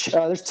teach.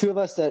 There's two of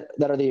us that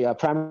are the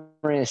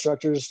primary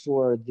instructors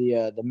for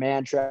the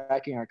man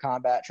tracking or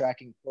combat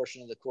tracking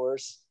portion of the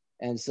course,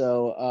 and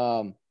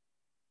so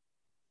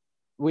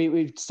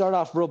we start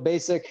off real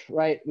basic,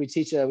 right? We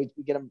teach. We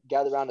get them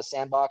gathered around a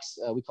sandbox.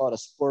 We call it a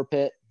spore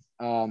pit,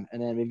 and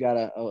then we've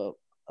got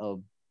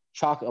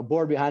a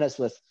board behind us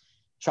with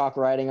chalk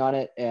writing on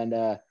it, and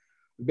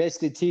we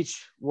basically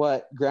teach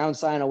what ground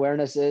sign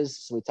awareness is.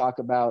 So we talk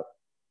about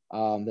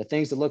the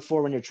things to look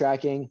for when you're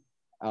tracking.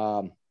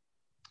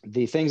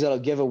 The things that'll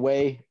give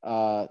away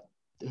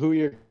who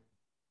you're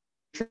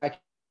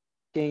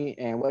tracking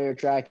and what you're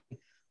tracking.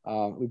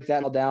 We put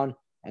that all down,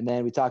 and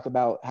then we talk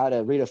about how to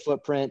read a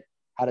footprint,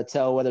 how to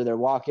tell whether they're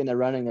walking, they're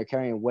running, they're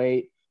carrying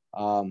weight,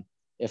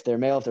 if they're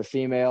male, if they're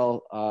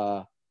female,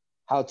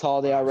 how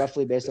tall they are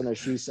roughly based on their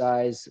shoe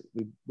size.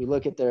 We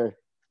look at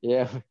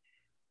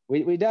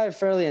we dive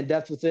fairly in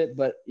depth with it,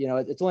 but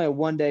it's only a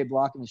 1-day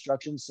block of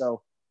instruction,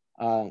 so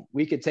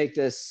we could take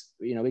this,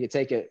 we could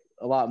take it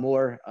a lot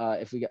more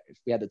if we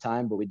had the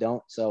time, but we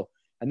don't. So,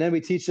 and then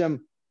we teach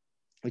them,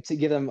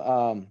 give them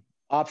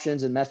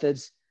options and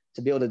methods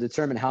to be able to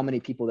determine how many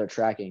people they're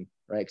tracking,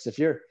 right? Because if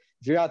you're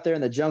out there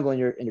in the jungle and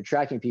you're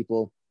tracking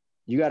people,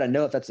 you got to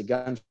know if that's a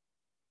gunfight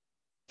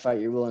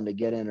you're willing to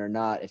get in or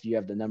not. If you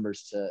have the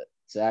numbers to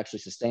actually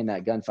sustain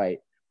that gunfight,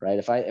 right?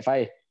 If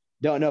I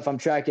don't know if I'm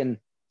tracking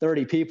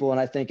 30 people and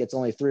I think it's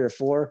only 3 or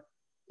 4,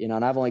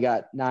 and I've only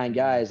got 9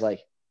 guys, like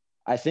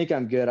I think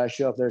I'm good. I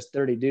show up, there's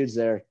 30 dudes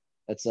there.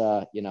 It's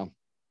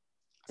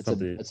it's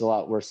a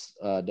lot worse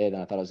day than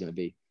I thought it was going to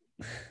be.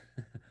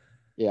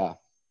 Yeah.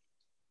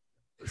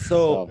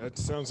 So that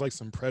sounds like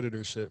some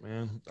Predator shit,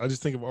 man. I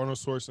just think of Arnold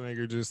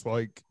Schwarzenegger just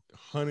like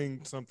hunting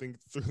something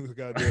through the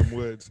goddamn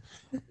woods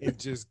and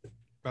just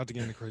about to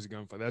get in a crazy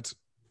gunfight. That's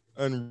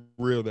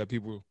unreal that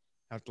people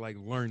have to like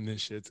learn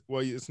this shit.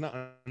 Well, it's not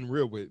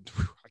unreal, but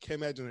I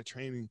can't imagine the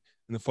training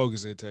and the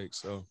focus it takes.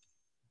 So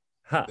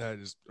that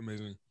is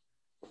amazing.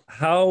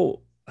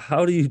 How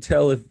do you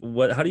tell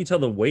how do you tell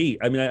the weight?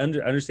 I mean, I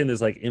understand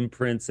there's like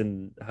imprints,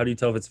 and how do you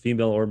tell if it's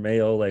female or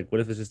male? Like, what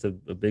if it's just a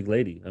big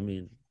lady? I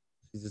mean,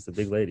 she's just a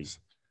big lady.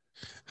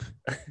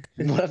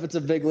 What if it's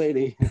a big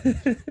lady?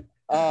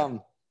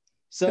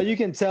 So you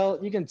can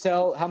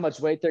tell how much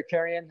weight they're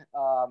carrying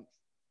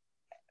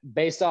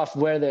based off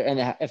where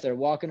and if they're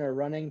walking or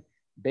running,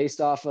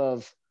 based off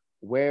of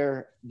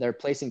where they're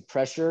placing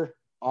pressure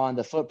on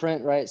the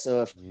footprint, right?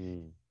 So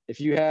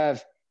if you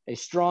have a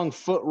strong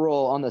foot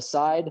roll on the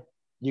side,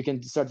 you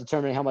can start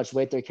determining how much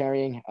weight they're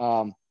carrying.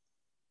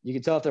 You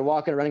can tell if they're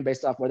walking or running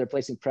based off where they're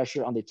placing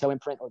pressure on the toe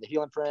imprint or the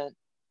heel imprint.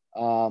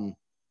 And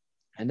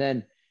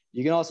then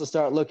you can also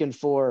start looking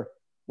for,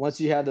 once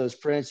you have those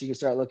prints, you can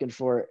start looking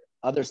for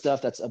other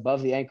stuff that's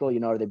above the ankle.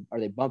 Are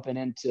they bumping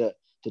into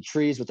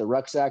trees with a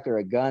rucksack or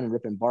a gun and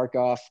ripping bark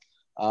off?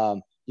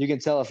 You can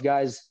tell if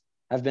guys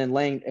have been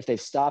if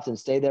they've stopped and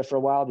stayed there for a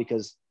while,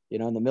 because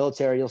in the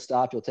military, you'll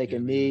stop, you'll take a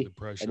knee,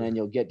 and then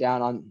you'll get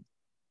down on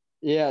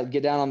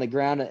the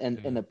ground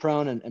and the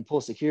prone and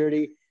pull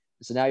security.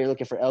 So now you're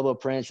looking for elbow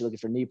prints, you're looking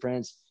for knee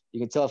prints. You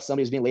can tell if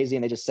somebody's being lazy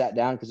and they just sat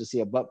down because you see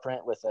a butt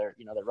print with their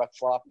ruck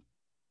flop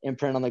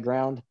imprint on the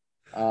ground.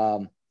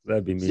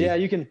 That'd be me. So yeah,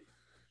 you can.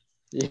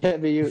 Yeah,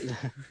 but you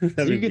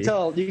can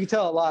tell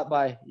a lot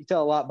by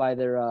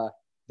their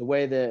the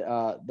way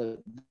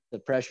that the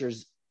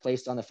pressure's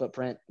placed on the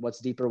footprint, what's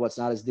deeper, what's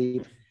not as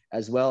deep,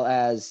 as well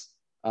as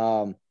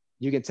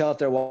you can tell if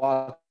they're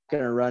walking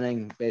or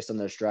running based on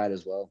their stride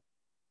as well.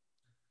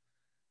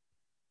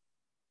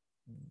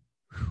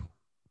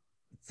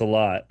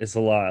 It's a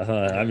lot,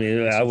 huh? I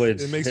mean,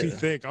 it makes me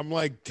think. I'm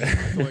like, damn,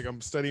 I feel like I'm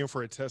studying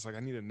for a test. Like, I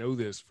need to know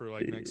this for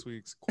like next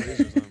week's quiz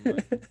or something.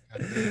 Like,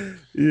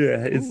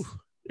 yeah,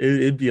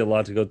 it'd be a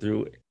lot to go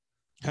through.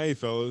 Hey,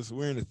 fellas,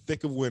 we're in the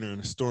thick of winter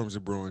and the storms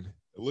are brewing.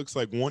 It looks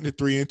like 1 to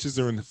 3 inches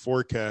are in the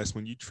forecast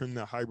when you trim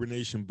that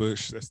hibernation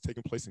bush that's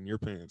taking place in your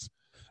pants.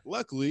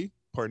 Luckily,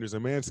 partners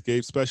at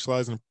Manscaped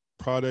specialize in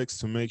products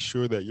to make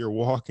sure that you're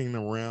walking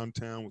around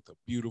town with a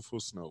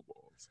beautiful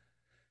snowballs.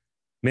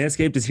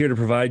 Manscaped is here to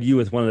provide you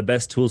with one of the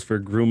best tools for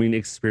grooming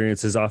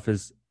experiences.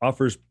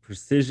 Offers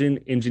precision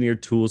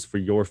engineered tools for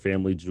your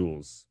family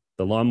jewels.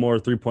 The Lawnmower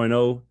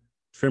 3.0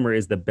 trimmer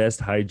is the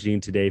best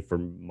hygiene today for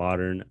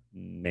modern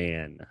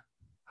man.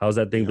 How's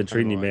that thing been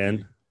treating you,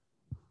 man?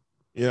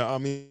 Yeah, I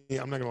mean,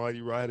 I'm not gonna lie to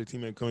you. I had a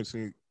teammate come to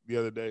me the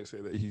other day say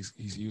that he's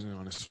using it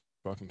on his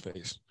fucking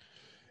face,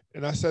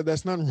 and I said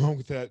that's nothing wrong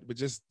with that, but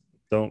just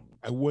Don't.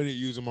 I wouldn't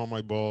use them on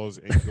my balls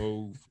and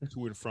go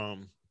to and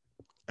from.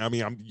 I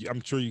mean,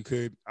 I'm sure you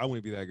could. I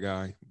wouldn't be that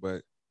guy,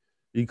 but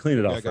You clean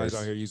it we off got guys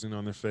first. out here using it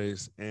on their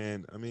face,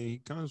 and I mean, he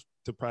comes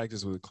to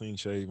practice with a clean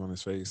shave on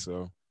his face,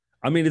 so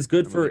I mean, it's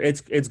good I for mean,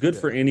 it's good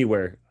for yeah.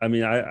 anywhere. I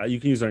mean, you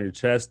can use it on your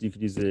chest. You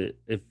can use it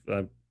if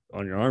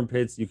on your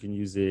armpits. You can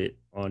use it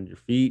on your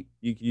feet.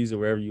 You can use it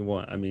wherever you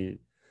want. I mean,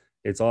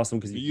 it's awesome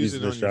because If you you can use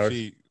use it it in the on your shower.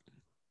 feet,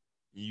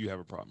 you have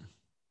a problem.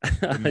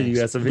 You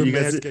got some. The You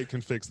got Manscaped can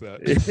fix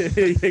that.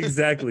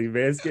 exactly.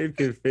 Manscaped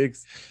can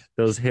fix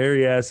those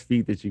hairy ass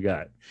feet that you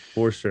got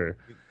for sure.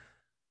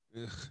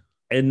 Ugh.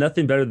 And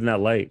nothing better than that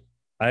light.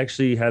 I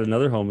actually had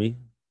another homie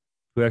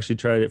who actually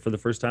tried it for the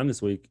first time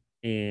this week,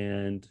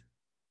 and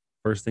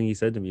first thing he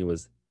said to me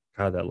was,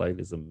 "God, that light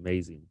is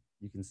amazing.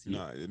 You can see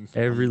Nah,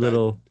 every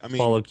little I mean,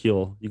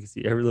 follicle. You can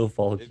see every little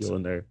follicle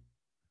in there."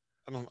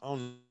 I don't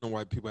know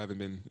why people haven't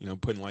been,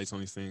 putting lights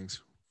on these things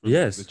from the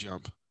Yes.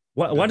 jump.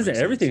 Why Doesn't doesn't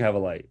make everything sense. have a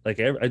light? Like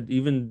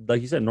even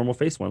like you said, normal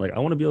face one. Like I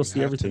want to be able You to see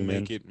have to everything,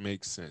 man. make it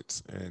make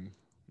sense, and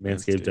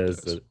Manscaped Manscaped does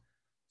does. it.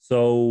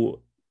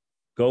 So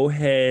go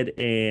ahead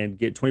and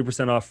get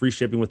 20% off free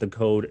shipping with the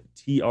code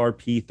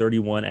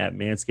TRP31 at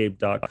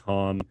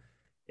manscaped.com.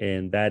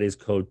 And that is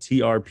code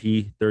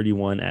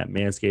TRP31 at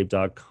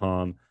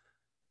manscaped.com.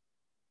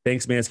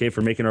 Thanks, Manscaped,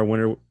 for making our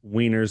winter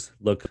wieners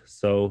look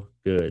so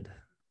good.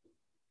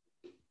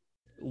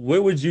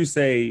 What would you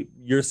say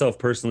yourself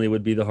personally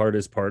would be the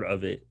hardest part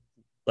of it?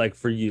 Like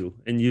for you,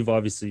 and you've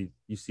obviously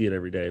you see it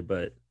every day,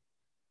 but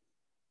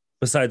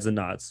besides the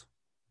knots.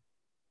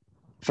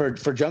 For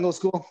jungle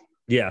school,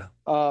 Yeah.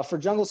 for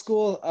jungle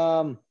school,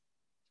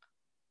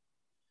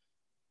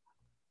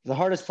 the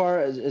hardest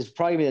part is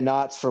probably gonna be the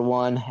knots for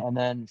one, and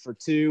then for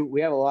two,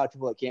 we have a lot of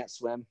people that can't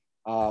swim.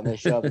 They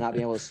show up not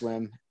being able to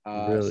swim,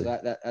 so Really?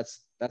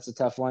 that's a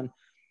tough one.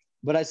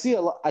 But I see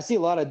a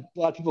lot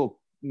of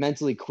people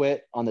mentally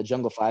quit on the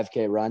jungle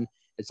 5K run.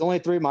 It's only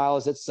 3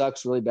 miles. It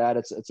sucks really bad.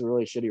 It's a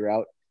really shitty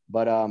route,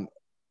 but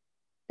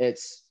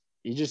it's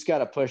you just got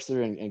to push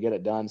through and get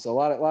it done. So a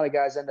lot of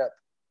guys end up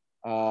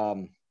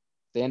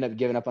they end up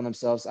giving up on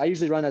themselves. I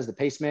usually run as the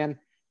pace man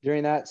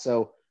during that,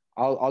 so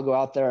I'll go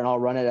out there and I'll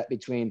run it at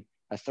between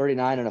a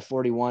 39 and a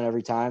 41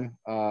 every time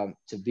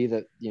to be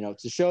the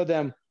to show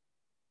them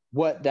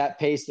what that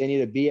pace they need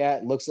to be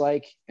at looks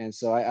like. And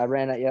so I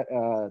ran it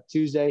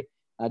Tuesday.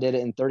 I did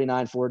it in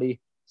 39:40.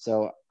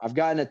 So I've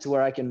gotten it to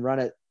where I can run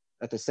it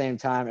at the same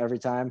time every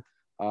time.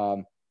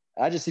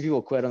 I just see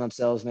people quit on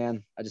themselves,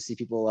 man. I just see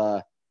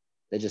people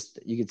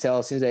you can tell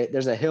as soon as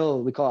there's a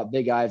hill, we call it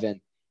Big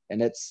Ivan,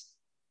 and it's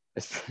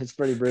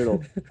pretty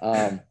brutal.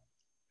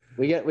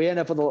 We end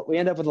up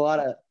with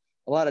a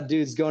lot of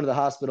dudes going to the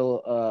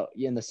hospital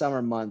in the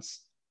summer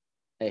months.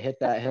 They hit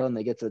that hill and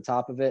they get to the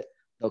top of it,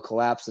 they'll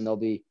collapse and they'll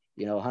be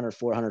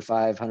 104,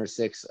 105,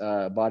 106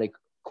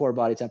 core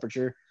body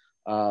temperature,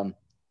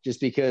 just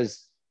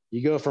because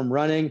you go from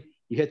running,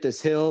 you hit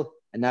this hill,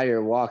 and now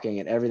you're walking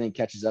and everything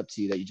catches up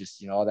to you, that you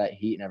just all that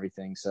heat and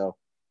everything. So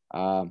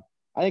I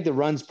think the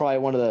run's probably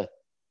one of the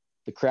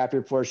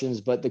crappier portions,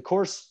 but the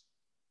course,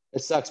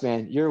 it sucks,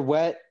 man. You're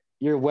wet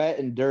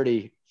and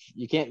dirty.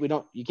 You can't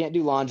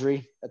do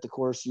laundry at the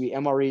course. You eat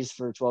MREs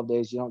for 12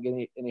 days. You don't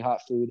get any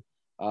hot food.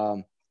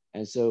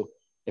 And so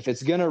if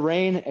it's going to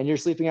rain and you're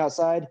sleeping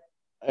outside,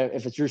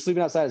 you're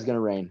sleeping outside, it's going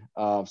to rain.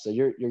 So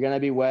you're going to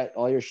be wet.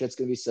 All your shit's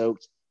going to be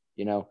soaked.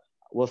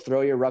 We'll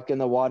throw your ruck in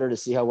the water to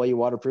see how well you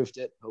waterproofed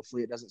it.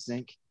 Hopefully it doesn't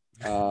sink.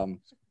 So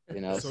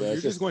you're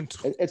it's just going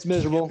it's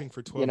miserable. camping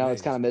for 12 It's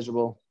days. kind of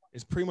miserable.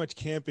 It's pretty much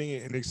camping,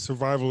 and the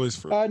survival is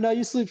for. No,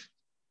 you sleep.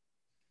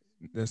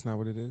 That's not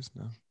what it is.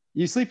 No.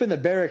 You sleep in the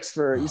barracks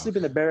for. You sleep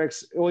in the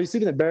barracks. Well, you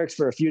sleep in the barracks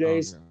for a few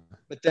days,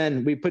 but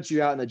then we put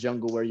you out in the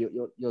jungle where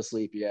you'll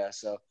sleep. Yeah,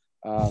 so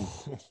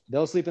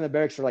they'll sleep in the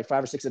barracks for like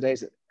 5 or 6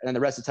 days, and then the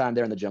rest of the time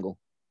they're in the jungle.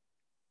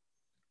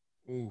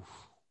 Ooh.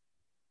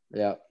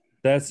 Yeah.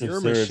 That's You're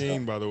absurd. a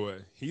machine, by the way.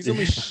 He's a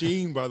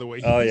machine, by the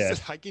way. Oh, He yeah.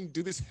 said, I can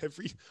do this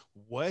every.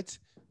 What?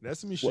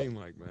 That's a machine,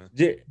 like, man.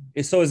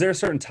 So is there a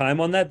certain time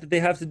on that they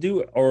have to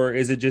do, or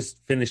is it just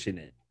finishing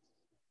it,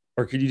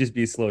 or could you just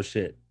be slow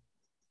shit?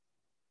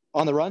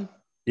 On the run,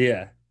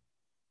 Yeah.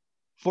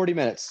 40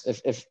 minutes.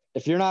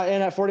 If you're not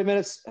in at 40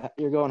 minutes,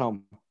 you're going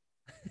home.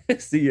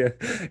 See ya,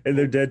 and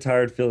they're dead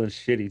tired, feeling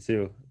shitty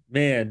too.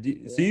 Man,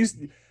 so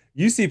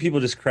you see people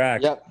just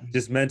crack, Yep.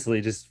 just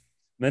mentally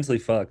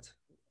fucked.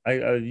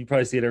 You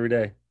probably see it every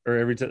day, or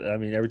every time. I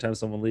mean, every time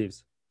someone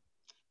leaves.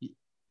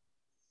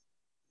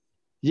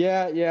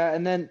 Yeah,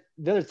 and then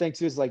the other thing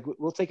too is like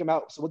we'll take them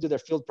out, so we'll do their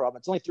field problem.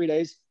 It's only 3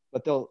 days,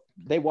 but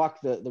they walk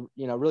the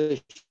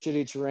really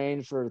shitty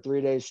terrain for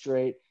 3 days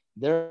straight.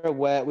 They're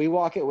wet. We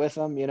walk it with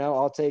them.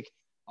 I'll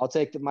I'll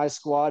take my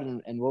squad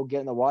and we'll get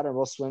in the water and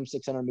we'll swim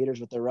 600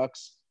 meters with their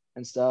rucks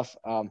and stuff.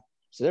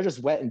 So they're just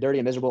wet and dirty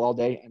and miserable all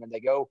day. And then they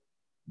go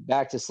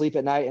back to sleep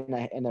at night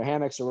in their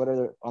hammocks or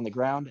whatever on the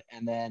ground.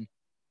 And then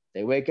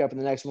they wake up in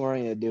the next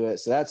morning and do it.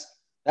 So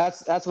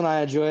that's when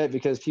I enjoy it,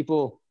 because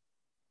people,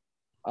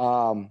 a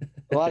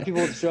lot of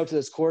people show up to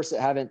this course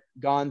that haven't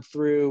gone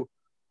through,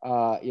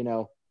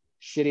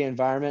 shitty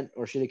environment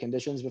or shitty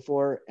conditions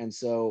before. And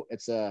so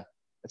it's kind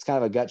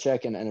of a gut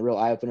check and a real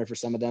eye opener for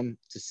some of them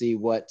to see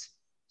what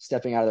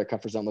stepping out of their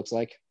comfort zone looks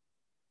like.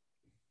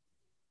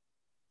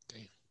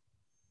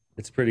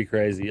 It's pretty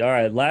crazy. All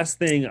right. Last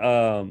thing.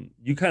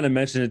 You kind of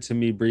mentioned it to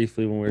me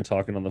briefly when we were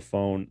talking on the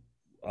phone.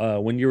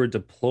 When you were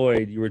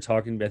deployed, you were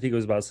talking, I think it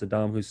was about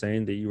Saddam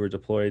Hussein, that you were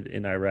deployed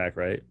in Iraq,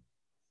 right?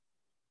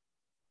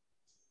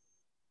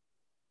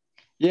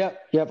 Yep.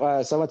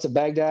 So I went to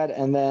Baghdad,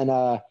 and then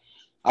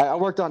I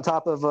worked on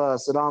top of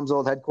Saddam's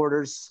old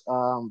headquarters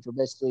for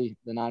basically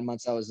the 9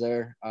 months I was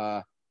there,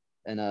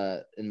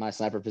 in my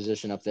sniper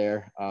position up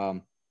there.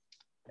 So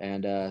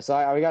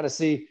we got to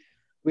see.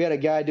 We had a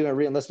guy doing a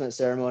re-enlistment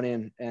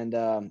ceremony, and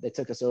they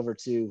took us over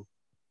to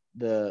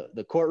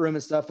the courtroom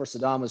and stuff where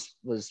Saddam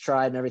was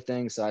tried and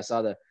everything. So I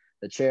saw the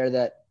chair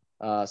that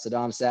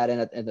Saddam sat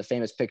in and the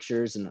famous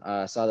pictures, and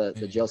I saw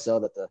the jail cell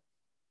that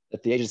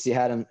the agency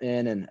had him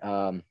in,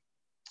 and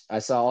I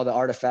saw all the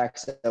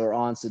artifacts that were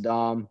on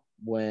Saddam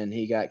when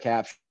he got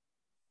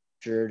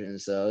captured, and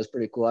so it was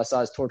pretty cool. I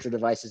saw his torture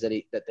devices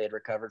that they had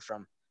recovered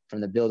from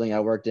the building I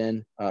worked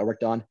on,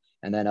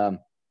 and then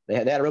they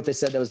had a rope. They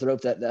said that was the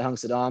rope that hung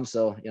Saddam,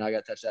 so I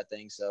got to touch that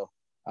thing. So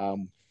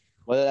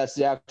whether that's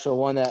the actual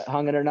one that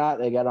hung it or not,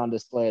 they got it on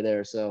display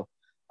there. So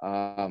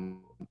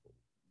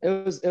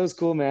it was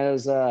cool, man.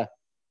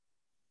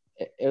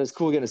 It was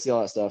cool getting to see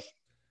all that stuff.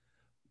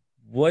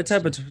 What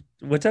type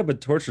of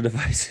torture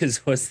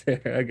devices was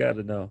there? I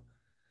gotta know.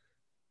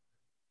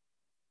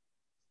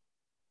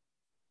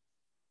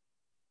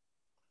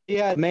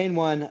 Yeah, the main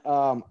one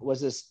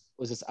was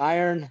this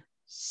iron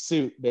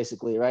suit,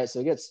 basically, right?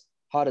 So it gets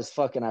hot as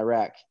fuck in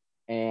Iraq,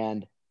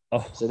 and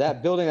so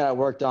that building that I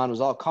worked on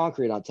was all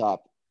concrete on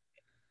top,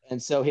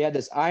 and so he had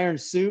this iron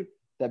suit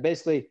that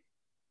basically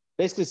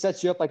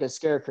sets you up like a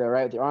scarecrow,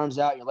 right, with your arms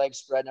out, your legs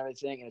spread, and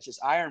everything, and it's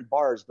just iron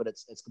bars, but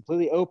it's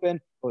completely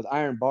open with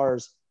iron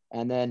bars.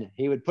 And then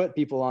he would put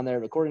people on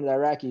there, according to the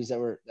Iraqis that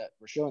were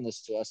showing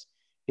this to us.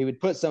 He would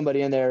put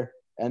somebody in there,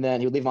 and then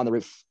he would leave them on the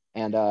roof,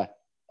 and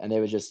they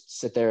would just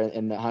sit there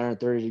in the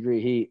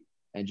 130-degree heat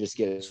and just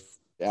get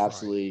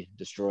absolutely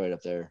destroyed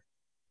up there.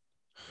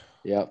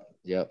 Yep.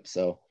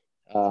 So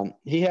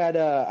he had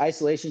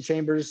isolation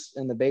chambers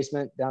in the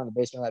basement, down in the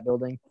basement of that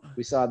building.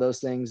 We saw those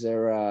things. They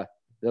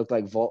looked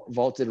like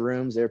vaulted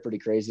rooms. They were pretty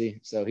crazy.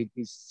 So he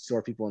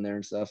stored people in there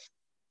and stuff.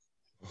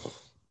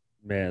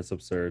 Man, it's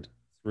absurd.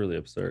 It's really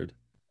absurd.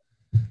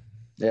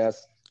 Yeah,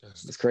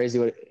 it's crazy.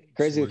 What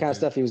kind of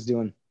stuff he was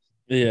doing.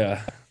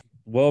 Yeah.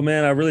 Well,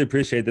 man, I really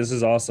appreciate this. This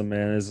is awesome,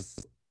 man. There's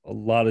a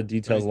lot of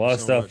details, a lot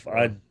of stuff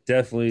I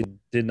definitely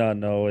did not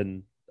know,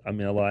 and I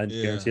mean, I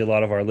guarantee a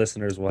lot of our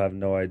listeners will have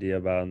no idea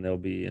about, and they'll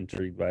be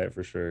intrigued by it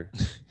for sure.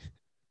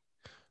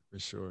 For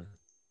sure.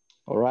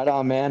 Well, right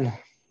on, man.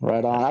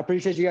 Right on. I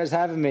appreciate you guys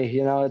having me.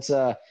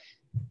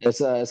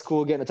 It's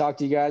cool getting to talk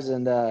to you guys,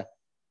 and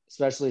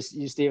especially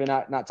you, Steven,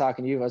 not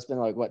talking to you. It's been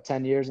like, what,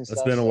 10 years and stuff?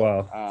 It's been a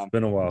while. It's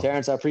been a while.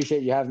 Terrence, I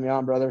appreciate you having me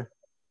on, brother.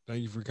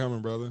 Thank you for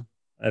coming, brother.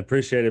 I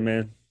appreciate it,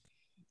 man.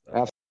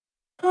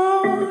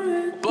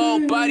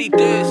 Full body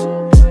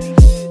dance.